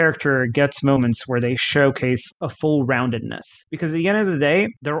 Every character gets moments where they showcase a full roundedness, because at the end of the day,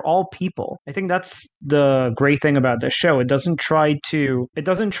 they're all people. I think that's the great thing about this show. It doesn't try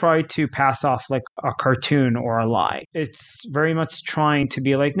to pass off like a cartoon or a lie. It's very much trying to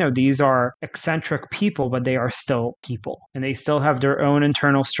be like, no, these are eccentric people, but they are still people, and they still have their own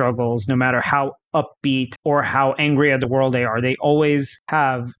internal struggles, no matter how upbeat or how angry at the world they are. They always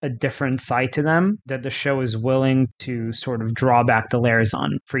have a different side to them that the show is willing to sort of draw back the layers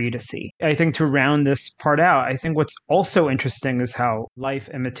on for you to see. I think to round this part out, I think what's also interesting is how life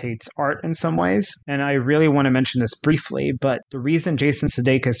imitates art in some ways. And I really want to mention this briefly, but the reason Jason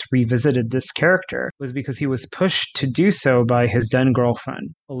Sudeikis revisited this character was because he was pushed to do so by his then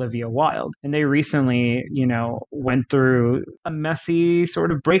girlfriend, Olivia Wilde. And they recently, went through a messy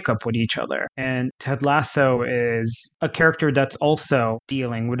sort of breakup with each other. And And Ted Lasso is a character that's also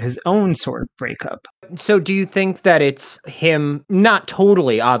dealing with his own sort of breakup. So do you think that it's him, not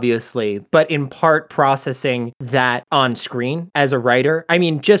totally, obviously, but in part processing that on screen as a writer? I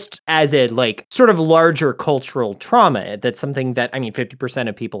mean, just as a like sort of larger cultural trauma, that's something that, I mean, 50%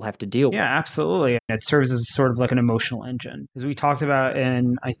 of people have to deal Yeah, with. absolutely. It serves as sort of like an emotional engine. As we talked about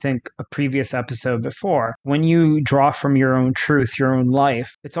in, I think, a previous episode before, when you draw from your own truth, your own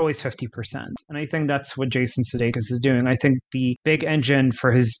life, it's always 50%. And I think that's what Jason Sudeikis is doing. I think the big engine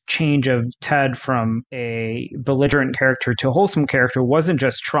for his change of Ted from a belligerent character to a wholesome character wasn't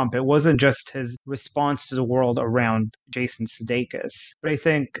just Trump. It wasn't just his response to the world around Jason Sudeikis, but I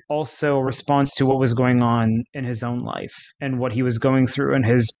think also a response to what was going on in his own life and what he was going through and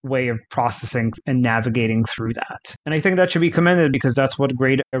his way of processing and navigating through that. And I think that should be commended because that's what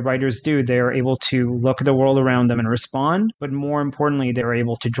great writers do. They are able to look at the world around them and respond, but more importantly, they're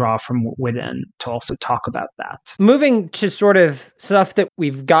able to draw from within to also talk about that. Moving to sort of stuff that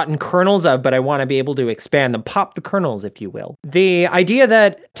we've gotten kernels of, but I want to be able to expand them, pop the kernels, if you will. The idea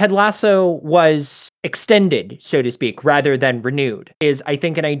that Ted Lasso was extended, so to speak, rather than renewed is, I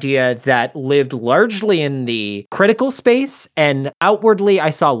think, an idea that lived largely in the critical space, and outwardly I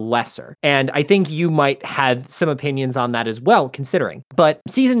saw lesser. And I think you might have some opinions on that as well, considering. But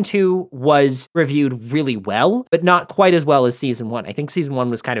season 2 was reviewed really well, but not quite as well as season 1. I think season 1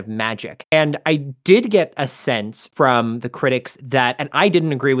 was kind of magic. And I did get a sense from the critics that, and I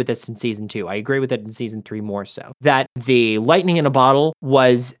didn't agree with this in season 2, I agree with it in season 3 more so, that the lightning in a bottle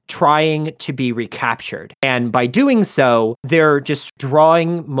was trying to be recaptured. And by doing so, they're just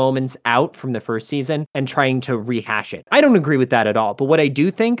drawing moments out from the first season and trying to rehash it. I don't agree with that at all. But what I do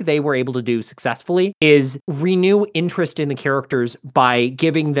think they were able to do successfully is renew interest in the characters by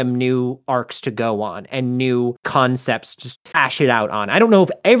giving them new arcs to go on and new concepts to hash it out on. I don't know if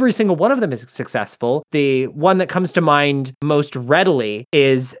every single one of them is successful. The one that comes to mind most readily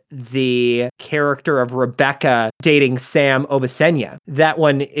is the character of Rebecca dating Sam Obisanya. That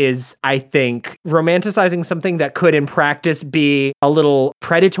one is, I think, romanticizing something that could in practice be a little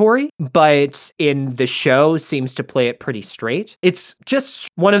predatory, but in the show seems to play it pretty straight. It's just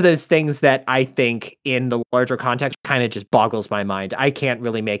one of those things that I think in the larger context kind of just boggles my mind. I can't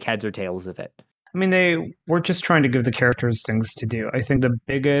really make heads or tails of it. I mean, they were just trying to give the characters things to do. I think the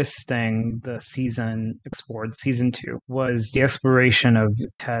biggest thing the season explored, season 2, was the exploration of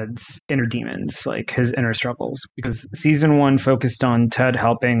Ted's inner demons, like his inner struggles. Because season 1 focused on Ted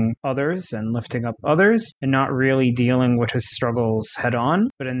helping others and lifting up others and not really dealing with his struggles head on.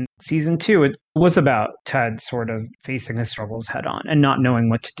 But in season 2, it was about Ted sort of facing his struggles head on and not knowing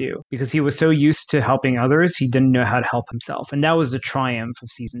what to do because he was so used to helping others, he didn't know how to help himself. And that was the triumph of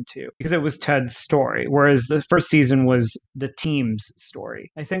season 2 because it was Ted's story, whereas the first season was the team's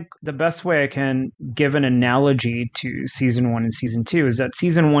story. I think the best way I can give an analogy to season 1 and season 2 is that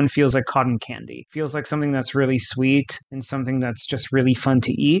season 1 feels like cotton candy, feels like something that's really sweet and something that's just really fun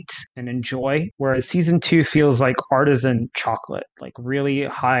to eat and enjoy, whereas season 2 feels like artisan chocolate, like really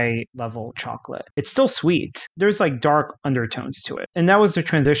high level chocolate. It's still sweet. There's like dark undertones to it. And that was the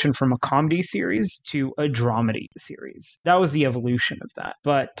transition from a comedy series to a dramedy series. That was the evolution of that.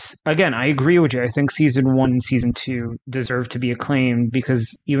 But again, I agree with you. I think season 1 and season 2 deserve to be acclaimed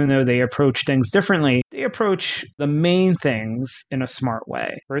because even though they approach things differently, they approach the main things in a smart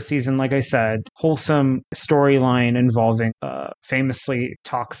way. First season, like I said, wholesome storyline involving a famously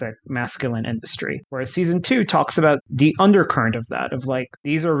toxic masculine industry. Whereas season 2 talks about the undercurrent of that, of like,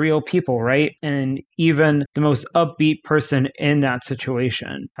 these are real people, right? And even the most upbeat person in that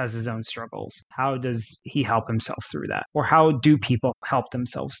situation has his own struggles. How does he help himself through that? Or how do people help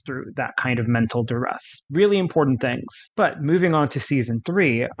themselves through that kind of mental duress? Really important things. But moving on to season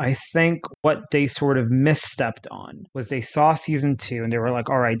 3, I think what they sort of misstepped on was they saw season 2 and they were like,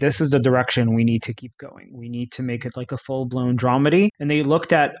 all right, this is the direction we need to keep going. We need to make it like a full-blown dramedy. And they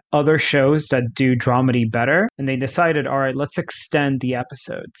looked at other shows that do dramedy better and they decided, all right, let's extend the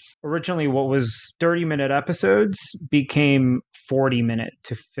episodes. Originally, what was 30-minute episodes became 40-minute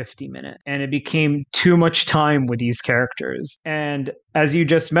to 50-minute. And it became too much time with these characters. And as you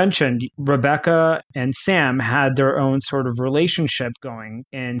just mentioned, Rebecca and Sam had their own sort of relationship going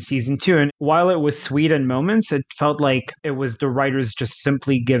in season 2. And while it was sweet in moments, it felt like it was the writers just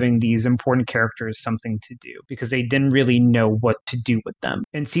simply giving these important characters something to do because they didn't really know what to do with them.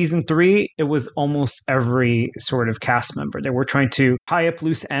 In season 3, it was almost every sort of cast member. They were trying to tie up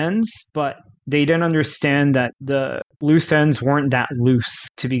loose ends, but they didn't understand that the loose ends weren't that loose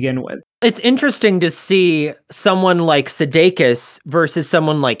to begin with. It's interesting to see someone like Sudeikis versus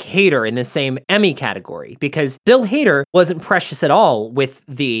someone like Hader in the same Emmy category, because Bill Hader wasn't precious at all with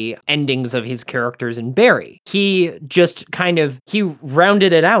the endings of his characters in Barry. He just he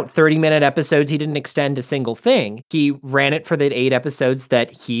rounded it out, 30-minute episodes. He didn't extend a single thing. He ran it for the 8 episodes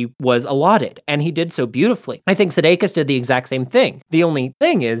that he was allotted, and he did so beautifully. I think Sudeikis did the exact same thing. The only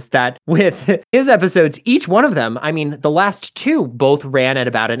thing is that with his episodes, each one of them, I mean, the last 2 both ran at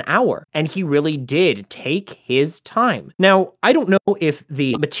about an hour. And he really did take his time. Now, I don't know if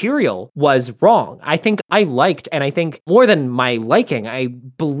the material was wrong. I think I liked, and I think more than my liking, I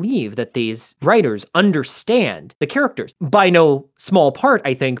believe that these writers understand the characters. By no small part,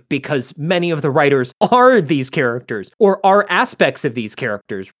 I think, because many of the writers are these characters or are aspects of these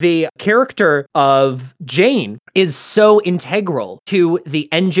characters. The character of Jane is so integral to the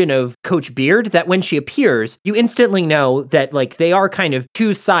engine of Coach Beard that when she appears, you instantly know that like they are kind of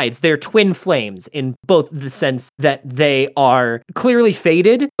two sides. They're twin flames in both the sense that they are clearly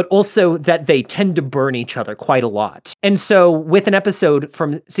fated, but also that they tend to burn each other quite a lot. And so with an episode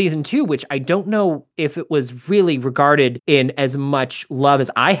from season 2, which I don't know if it was really regarded in as much love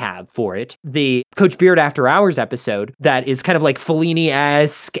as I have for it, the Coach Beard After Hours episode that is kind of like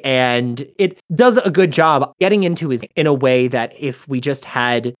Fellini-esque, and it does a good job getting into his in a way that if we just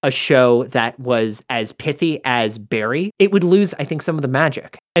had a show that was as pithy as Barry, it would lose, I think, some of the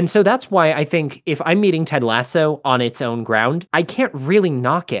magic. And so that's why I think if I'm meeting Ted Lasso on its own ground, I can't really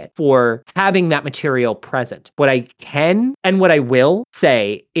knock it for having that material present. What I can and what I will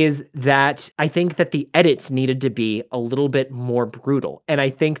say is that I think that the edits needed to be a little bit more brutal. And I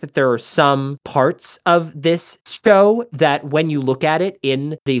think that there are some parts of this show that when you look at it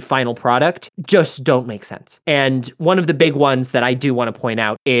in the final product, just don't make sense. And one of the big ones that I do want to point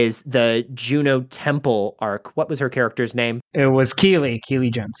out is the Juno Temple arc. What was her character's name? It was Keely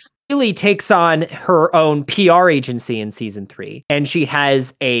Jones. Keely takes on her own PR agency in season 3, and she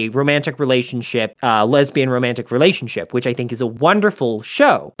has a romantic relationship, lesbian romantic relationship, which I think is a wonderful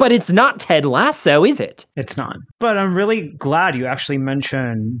show. But it's not Ted Lasso, is it? It's not. But I'm really glad you actually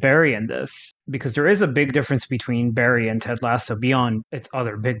mentioned Barry in this, because there is a big difference between Barry and Ted Lasso beyond its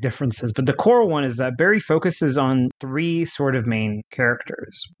other big differences. But the core one is that Barry focuses on 3 sort of main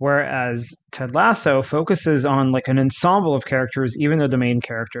characters, whereas Ted Lasso focuses on like an ensemble of characters, even though the main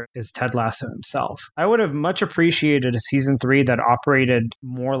character is Ted Lasso himself. I would have much appreciated a season 3 that operated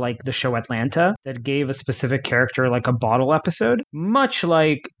more like the show Atlanta, that gave a specific character like a bottle episode, much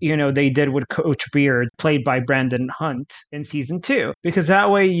like, they did with Coach Beard, played by Brandon Hunt in season 2, because that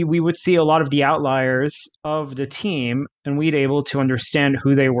way we would see a lot of the outliers of the team and we'd able to understand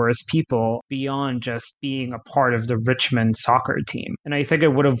who they were as people beyond just being a part of the Richmond soccer team. And I think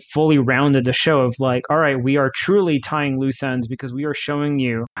it would have fully rounded the show of like, all right, we are truly tying loose ends because we are showing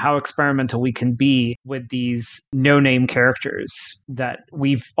you how experimental we can be with these no-name characters that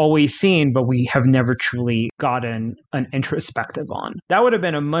we've always seen, but we have never truly gotten an introspective on. That would have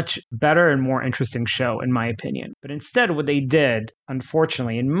been a much better and more interesting show, in my opinion. But instead, what they did,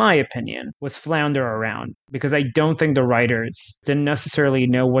 unfortunately, in my opinion, was flounder around, because I don't think the writers didn't necessarily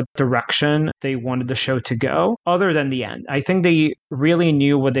know what direction they wanted the show to go, other than the end. I think they really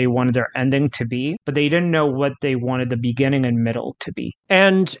knew what they wanted their ending to be, but they didn't know what they wanted the beginning and middle to be.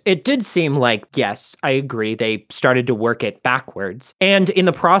 And it did seem like, yes, I agree, they started to work it backwards. And in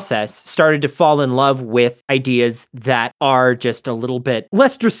the process, started to fall in love with ideas that are just a little bit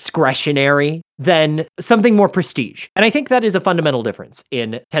less discretionary than something more prestige. And I think that is a fundamental difference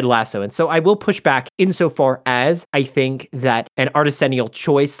in Ted Lasso. And so I will push back insofar as I think that an artisanial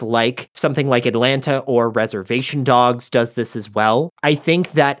choice like something like Atlanta or Reservation Dogs does this as well. I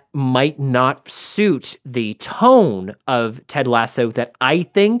think that might not suit the tone of Ted Lasso that I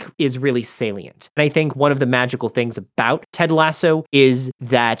think is really salient. And I think one of the magical things about Ted Lasso is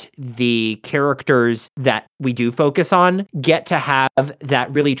that the characters that we do focus on get to have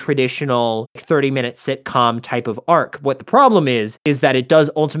that really traditional 30-minute sitcom type of arc. What the problem is that it does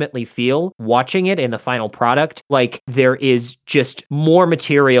ultimately feel, watching it in the final product, like there is just more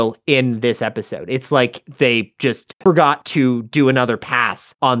material in this episode. It's like they just forgot to do another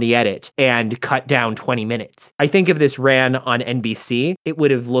pass on the edit and cut down 20 minutes. I think if this ran on NBC, it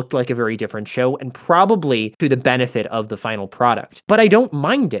would have looked like a very different show and probably to the benefit of the final product. But I don't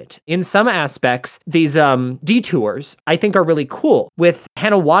mind it. In some aspects, these detours I think are really cool. With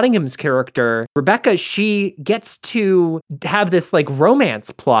Hannah Waddingham's character, Rebecca, she gets to have this like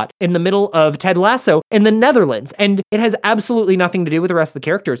romance plot in the middle of Ted Lasso in the Netherlands, and it has absolutely nothing to do with the rest of the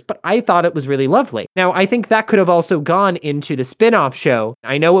characters, but I thought it was really lovely. Now, I think that could have also gone into the spin-off show.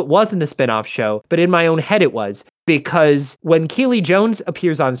 I know it wasn't a spin-off show, but in my own head it was, because when Keely Jones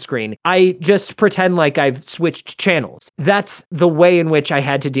appears on screen, I just pretend like I've switched channels. That's the way in which I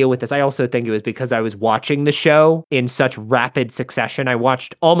had to deal with this. I also think it was because I was watching the show in such rapid succession. I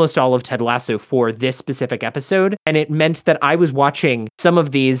watched almost all of Ted Lasso for this specific episode, and it meant that I was watching some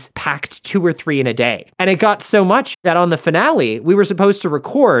of these packed 2 or 3 in a day. And it got so much that on the finale, we were supposed to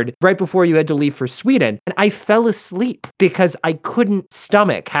record right before you had to leave for Sweden, and I fell asleep because I couldn't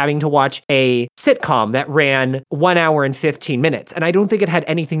stomach having to watch a sitcom that ran 1 hour and 15 minutes. And I don't think it had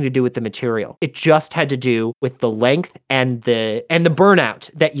anything to do with the material. It just had to do with the length and the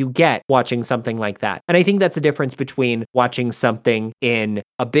burnout that you get watching something like that. And I think that's a difference between watching something in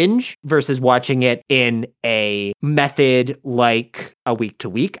a binge versus watching it in a method like a week to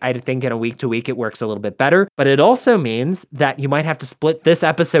week. I think in a week to week it works a little bit better, but it also means that you might have to split this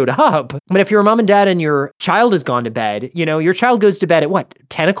episode up. But if you're a mom and dad and your child has gone to bed, your child goes to bed at what,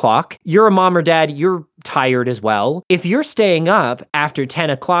 10 o'clock? You're a mom or dad, you're tired as well. If you're staying up after 10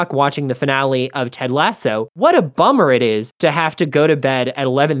 o'clock watching the finale of Ted Lasso, what a bummer it is to have to go to bed at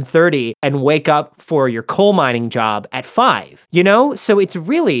 11:30 and wake up for your coal mining job at 5, So it's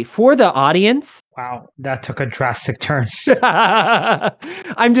really for the audience. Wow, that took a drastic turn.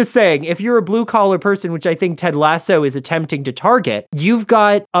 I'm just saying, if you're a blue collar person, which I think Ted Lasso is attempting to target, you've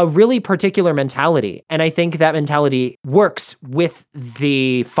got a really particular mentality. And I think that mentality works with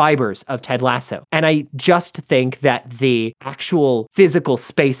the fibers of Ted Lasso. And I just think that the actual physical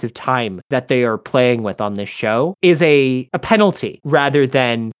space of time that they are playing with on this show is a penalty rather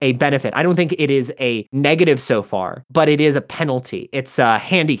than a benefit. I don't think it is a negative so far, but it is a penalty. It's a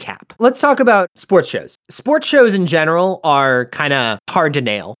handicap. Let's talk about sports shows. Sports shows in general are kind of hard to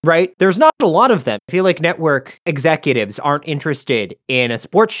nail, right? There's not a lot of them. I feel like network executives aren't interested in a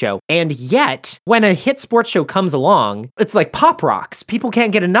sports show. And yet, when a hit sports show comes along, it's like pop rocks. People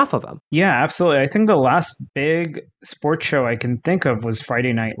can't get enough of them. Yeah, absolutely. I think the last big sports show I can think of was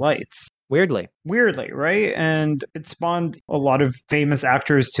Friday Night Lights. Weirdly, right? And it spawned a lot of famous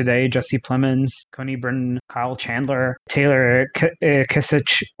actors today: Jesse Plemons, Coney Britton, Kyle Chandler, Taylor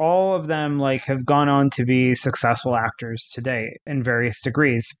Kisich. All of them have gone on to be successful actors today in various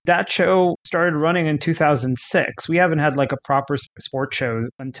degrees. That show started running in 2006. We haven't had a proper sports show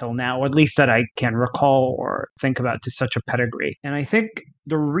until now, or at least that I can recall or think about to such a pedigree. And I think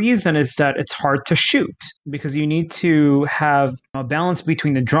the reason is that it's hard to shoot because you need to have a balance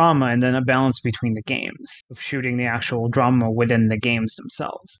between the drama and then a balance between the games of shooting the actual drama within the games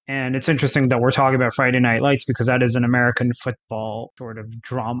themselves. And it's interesting that we're talking about Friday Night Lights because that is an American football sort of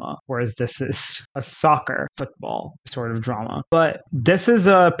drama, whereas this is a soccer football sort of drama. But this is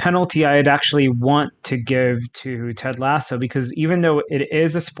a penalty I'd actually want to give to Ted Lasso because even though it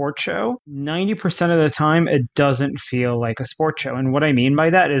is a sports show, 90% of the time it doesn't feel like a sports show. And what I mean by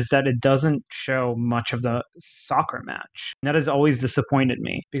that is that it doesn't show much of the soccer match. That has always disappointed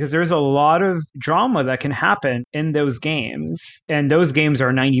me because there's a lot of drama that can happen in those games, and those games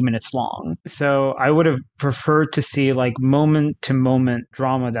are 90 minutes long. So I would have preferred to see moment to moment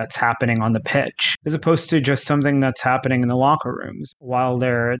drama that's happening on the pitch as opposed to just something that's happening in the locker rooms while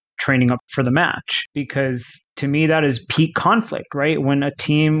they're training up for the match, because to me that is peak conflict, right? When a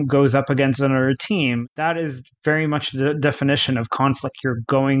team goes up against another team, that is very much the definition of conflict. You're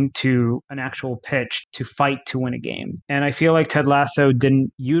going to an actual pitch to fight to win a game. And I feel like Ted Lasso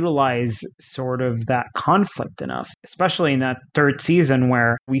didn't utilize sort of that conflict enough, especially in that third season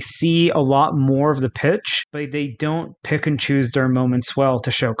where we see a lot more of the pitch, but they don't pick and choose their moments well to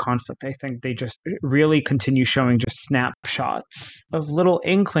show conflict. I think they just really continue showing just snapshots of little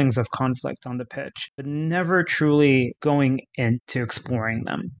inklings of conflict on the pitch, but never truly going into exploring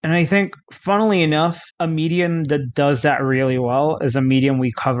them. And I think, funnily enough, a medium that does that really well is a medium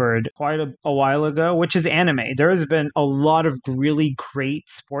we covered quite a while ago, which is anime. There has been a lot of really great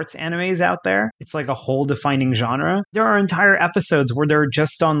sports animes out there. It's like a whole defining genre. There are entire episodes where they're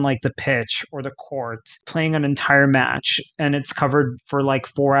just on the pitch or the court playing an entire match, and it's covered for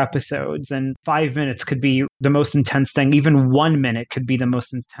 4 episodes, and 5 minutes could be the most intense thing. Even 1 minute could be the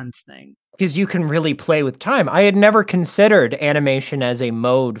most intense thing. Because you can really play with time. I had never considered animation as a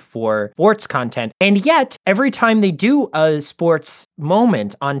mode for sports content. And yet, every time they do a sports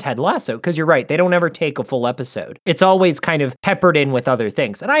moment on Ted Lasso, because you're right, they don't ever take a full episode. It's always kind of peppered in with other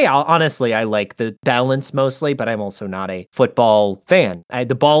things. And I like the balance mostly, but I'm also not a football fan.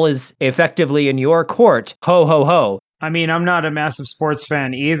 The ball is effectively in your court. Ho, ho, ho. I mean, I'm not a massive sports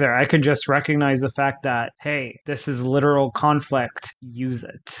fan either. I can just recognize the fact that, hey, this is literal conflict. Use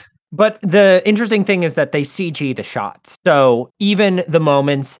it. But the interesting thing is that they CG the shots. So even the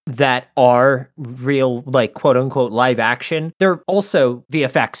moments that are real, like quote unquote live action, they're also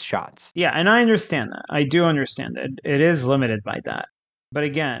VFX shots. Yeah, and I understand that. I do understand that. It is limited by that. But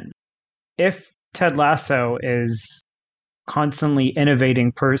again, if Ted Lasso is constantly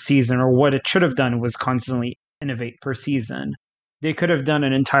innovating per season, or what it should have done was constantly innovate per season, they could have done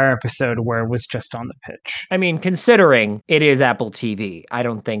an entire episode where it was just on the pitch. I mean, considering it is Apple TV, I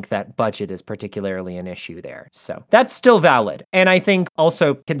don't think that budget is particularly an issue there. So that's still valid. And I think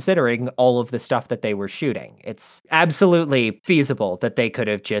also considering all of the stuff that they were shooting, it's absolutely feasible that they could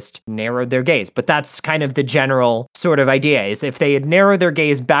have just narrowed their gaze. But that's kind of the general sort of idea, is if they had narrowed their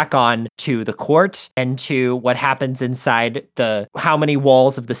gaze back on to the court and to what happens inside the how many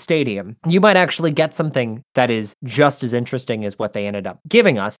walls of the stadium, you might actually get something that is just as interesting as what they ended up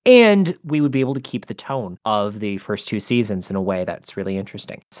giving us. And we would be able to keep the tone of the first two seasons in a way that's really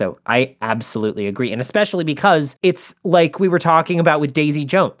interesting. So I absolutely agree. And especially because it's like we were talking about with Daisy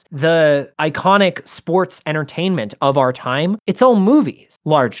Jones, the iconic sports entertainment of our time, it's all movies,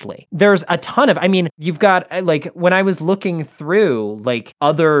 largely. There's a ton of, I mean, you've got, like, when I was looking through, like,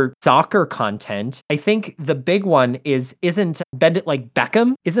 other soccer content, I think the big one isn't Bend It Like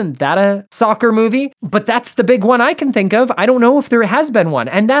Beckham? Isn't that a soccer movie? But that's the big one I can think of. I don't know if there has been one.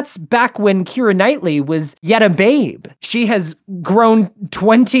 And that's back when Keira Knightley was yet a babe. She has grown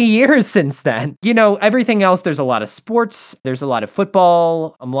 20 years since then. You know, everything else, there's a lot of sports, there's a lot of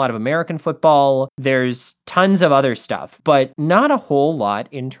football, a lot of American football, there's tons of other stuff, but not a whole lot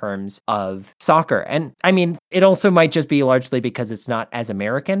in terms of soccer. And I mean, it also might just be largely because it's not as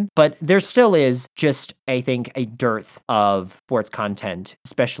American, but there still is just, I think, a dearth of sports content,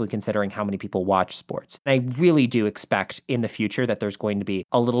 especially considering how many people watch sports. And I really do expect in the future that there's going to be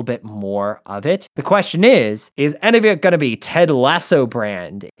a little bit more of it. The question is any of it going to be Ted Lasso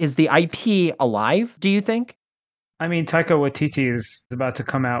brand? Is the IP alive, do you think? I mean, Taika Waititi is about to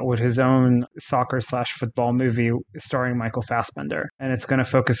come out with his own soccer/football movie starring Michael Fassbender, and it's going to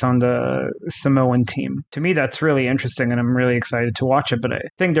focus on the Samoan team. To me, that's really interesting, and I'm really excited to watch it. But I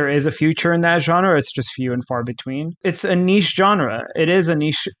think there is a future in that genre. It's just few and far between. It's a niche genre. It is a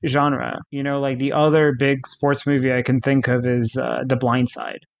niche genre. You know, like the other big sports movie I can think of is The Blind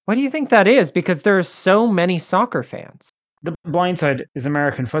Side. Why do you think that is? Because there are so many soccer fans. The Blind Side is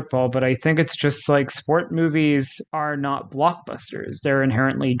American football, but I think it's just like sport movies are not blockbusters. They're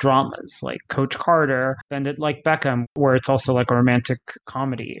inherently dramas, like Coach Carter, Bend It Like Beckham, where it's also like a romantic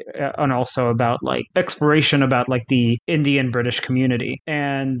comedy and also about like exploration about like the Indian British community.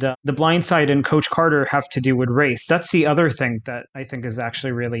 And The Blind Side and Coach Carter have to do with race. That's the other thing that I think is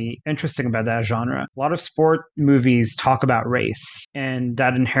actually really interesting about that genre. A lot of sport movies talk about race, and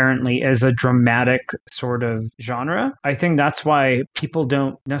that inherently is a dramatic sort of genre. I think that's why people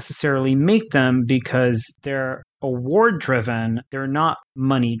don't necessarily make them, because they're award driven. They're not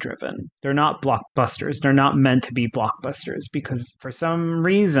money driven. They're not blockbusters. They're not meant to be blockbusters because for some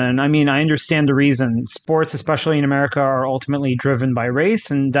reason, I mean, I understand the reason. Sports, especially in America, are ultimately driven by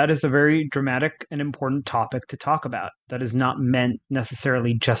race, and that is a very dramatic and important topic to talk about. That is not meant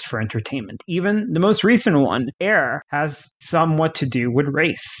necessarily just for entertainment. Even the most recent one, Air, has somewhat to do with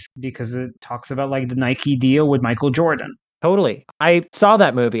race because it talks about like the Nike deal with Michael Jordan. Totally. I saw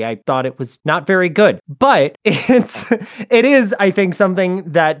that movie. I thought it was not very good, but it is, I think, something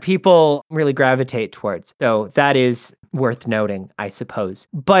that people really gravitate towards. So that is worth noting, I suppose.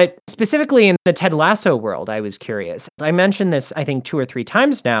 But specifically in the Ted Lasso world, I was curious. I mentioned this, I think, 2 or 3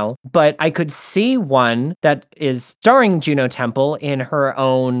 times now, but I could see one that is starring Juno Temple in her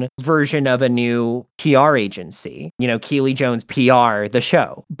own version of a new PR agency, you know, Keely Jones PR, the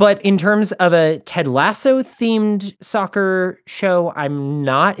show. But in terms of a Ted Lasso themed soccer show, I'm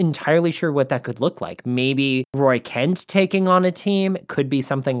not entirely sure what that could look like. Maybe Roy Kent taking on a team, it could be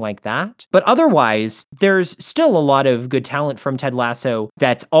something like that. But otherwise, there's still a lot of good talent from Ted Lasso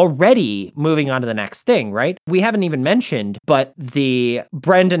that's already moving on to the next thing, right? We haven't even mentioned, but the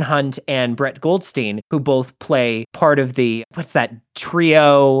Brendan Hunt and Brett Goldstein, who both play part of the, what's that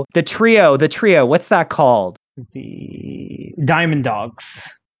trio? The trio, what's that called? The Diamond Dogs.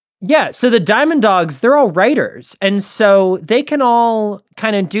 Yeah, so the Diamond Dogs, they're all writers. And so they can all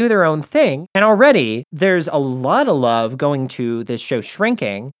kind of do their own thing. And already there's a lot of love going to this show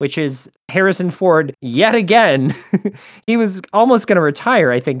Shrinking, which is Harrison Ford, yet again, he was almost going to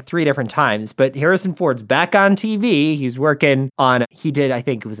retire, I think, 3 different times, but Harrison Ford's back on TV. He's working on, he did, I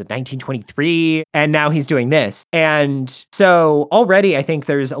think it was 1923, and now he's doing this. And so already I think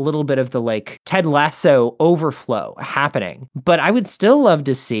there's a little bit of the like Ted Lasso overflow happening, but I would still love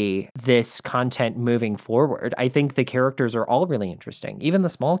to see this content moving forward. I think the characters are all really interesting, even the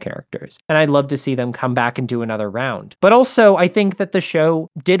small characters, and I'd love to see them come back and do another round. But also, I think that the show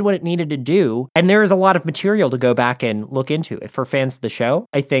did what it needed to do, and there is a lot of material to go back and look into it for fans of the show.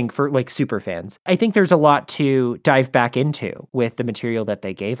 I think for like super fans, I think there's a lot to dive back into with the material that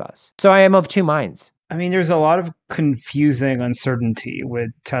they gave us. So I am of 2 minds. I mean, there's a lot of confusing uncertainty with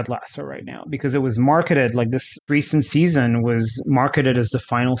Ted Lasso right now because it was marketed like this recent season was marketed as the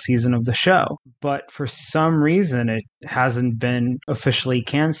final season of the show. But for some reason, it hasn't been officially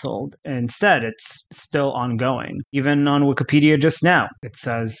canceled. Instead, it's still ongoing. Even on Wikipedia just now, it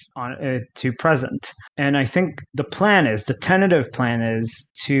says on to present. And I think the tentative plan is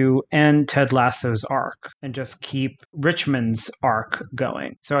to end Ted Lasso's arc and just keep Richmond's arc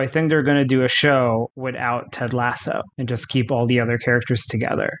going. So I think they're going to do a show without Ted Lasso and just keep all the other characters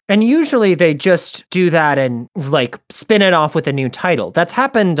together. And usually they just do that and like spin it off with a new title. That's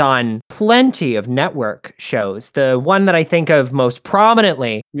happened on plenty of network shows. The one that I think of most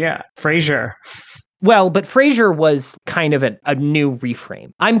prominently. Yeah, Frasier. Well, but Frasier was kind of a new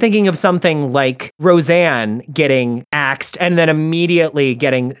reframe. I'm thinking of something like Roseanne getting axed and then immediately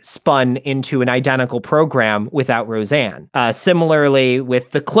getting spun into an identical program without Roseanne. Similarly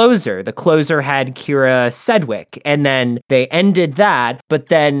with The Closer. The Closer had Kira Sedgwick, and then they ended that, but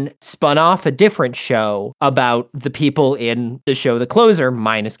then spun off a different show about the people in the show The Closer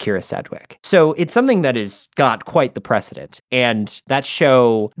minus Kira Sedgwick. So it's something that has got quite the precedent. And that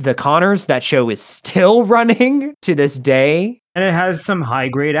show, The Conners, that show is still running to this day. And it has some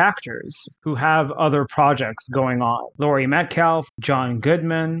high-grade actors who have other projects going on. Laurie Metcalf, John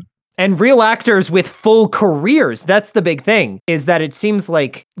Goodman. And real actors with full careers. That's the big thing, is that it seems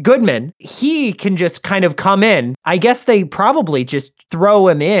like Goodman, he can just kind of come in. I guess they probably just throw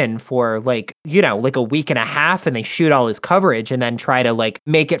him in for like, like a week and a half and they shoot all his coverage and then try to like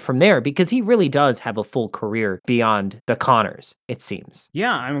make it from there because he really does have a full career beyond the Conners, it seems.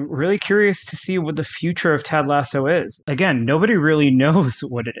 Yeah, I'm really curious to see what the future of Ted Lasso is. Again, nobody really knows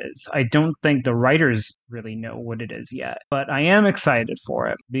what it is. I don't think the writers really know what it is yet, but I am excited for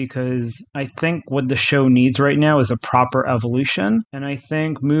it because I think what the show needs right now is a proper evolution. And I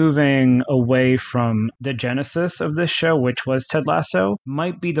think moving away from the genesis of this show, which was Ted Lasso,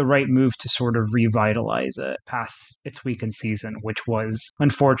 might be the right move to sort of revitalize it past its weekend season, which was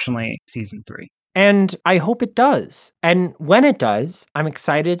unfortunately season 3. And I hope it does. And when it does, I'm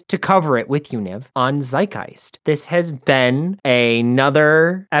excited to cover it with you, Niv, on Zeitgeist. This has been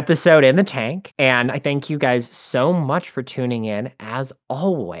another episode in the tank, and I thank you guys so much for tuning in, as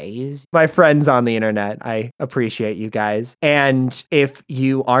always. My friends on the internet, I appreciate you guys. And if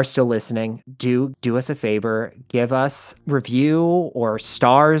you are still listening, do us a favor, give us review or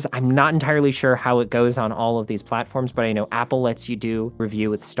stars. I'm not entirely sure how it goes on all of these platforms, but I know Apple lets you do review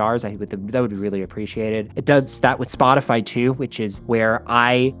with stars. That would be really appreciated. It does that with Spotify too, which is where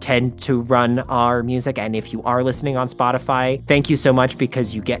I tend to run our music. And if you are listening on Spotify, thank you so much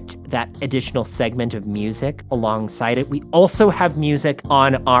because you get that additional segment of music alongside it. We also have music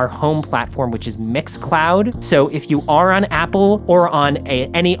on our home platform, which is Mixcloud. So if you are on Apple or on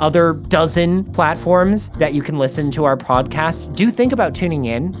any other dozen platforms that you can listen to our podcast, do think about tuning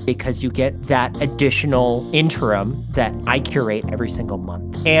in because you get that additional interim that I curate every single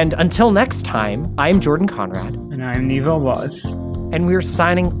month. And until next time, I'm Jordan Conrad. And I'm Niv Buzz. And we're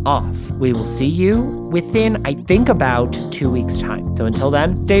signing off. We will see you within, I think, about 2 weeks' time. So until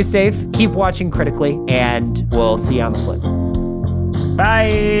then, stay safe, keep watching critically, and we'll see you on the flip.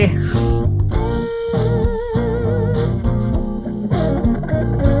 Bye!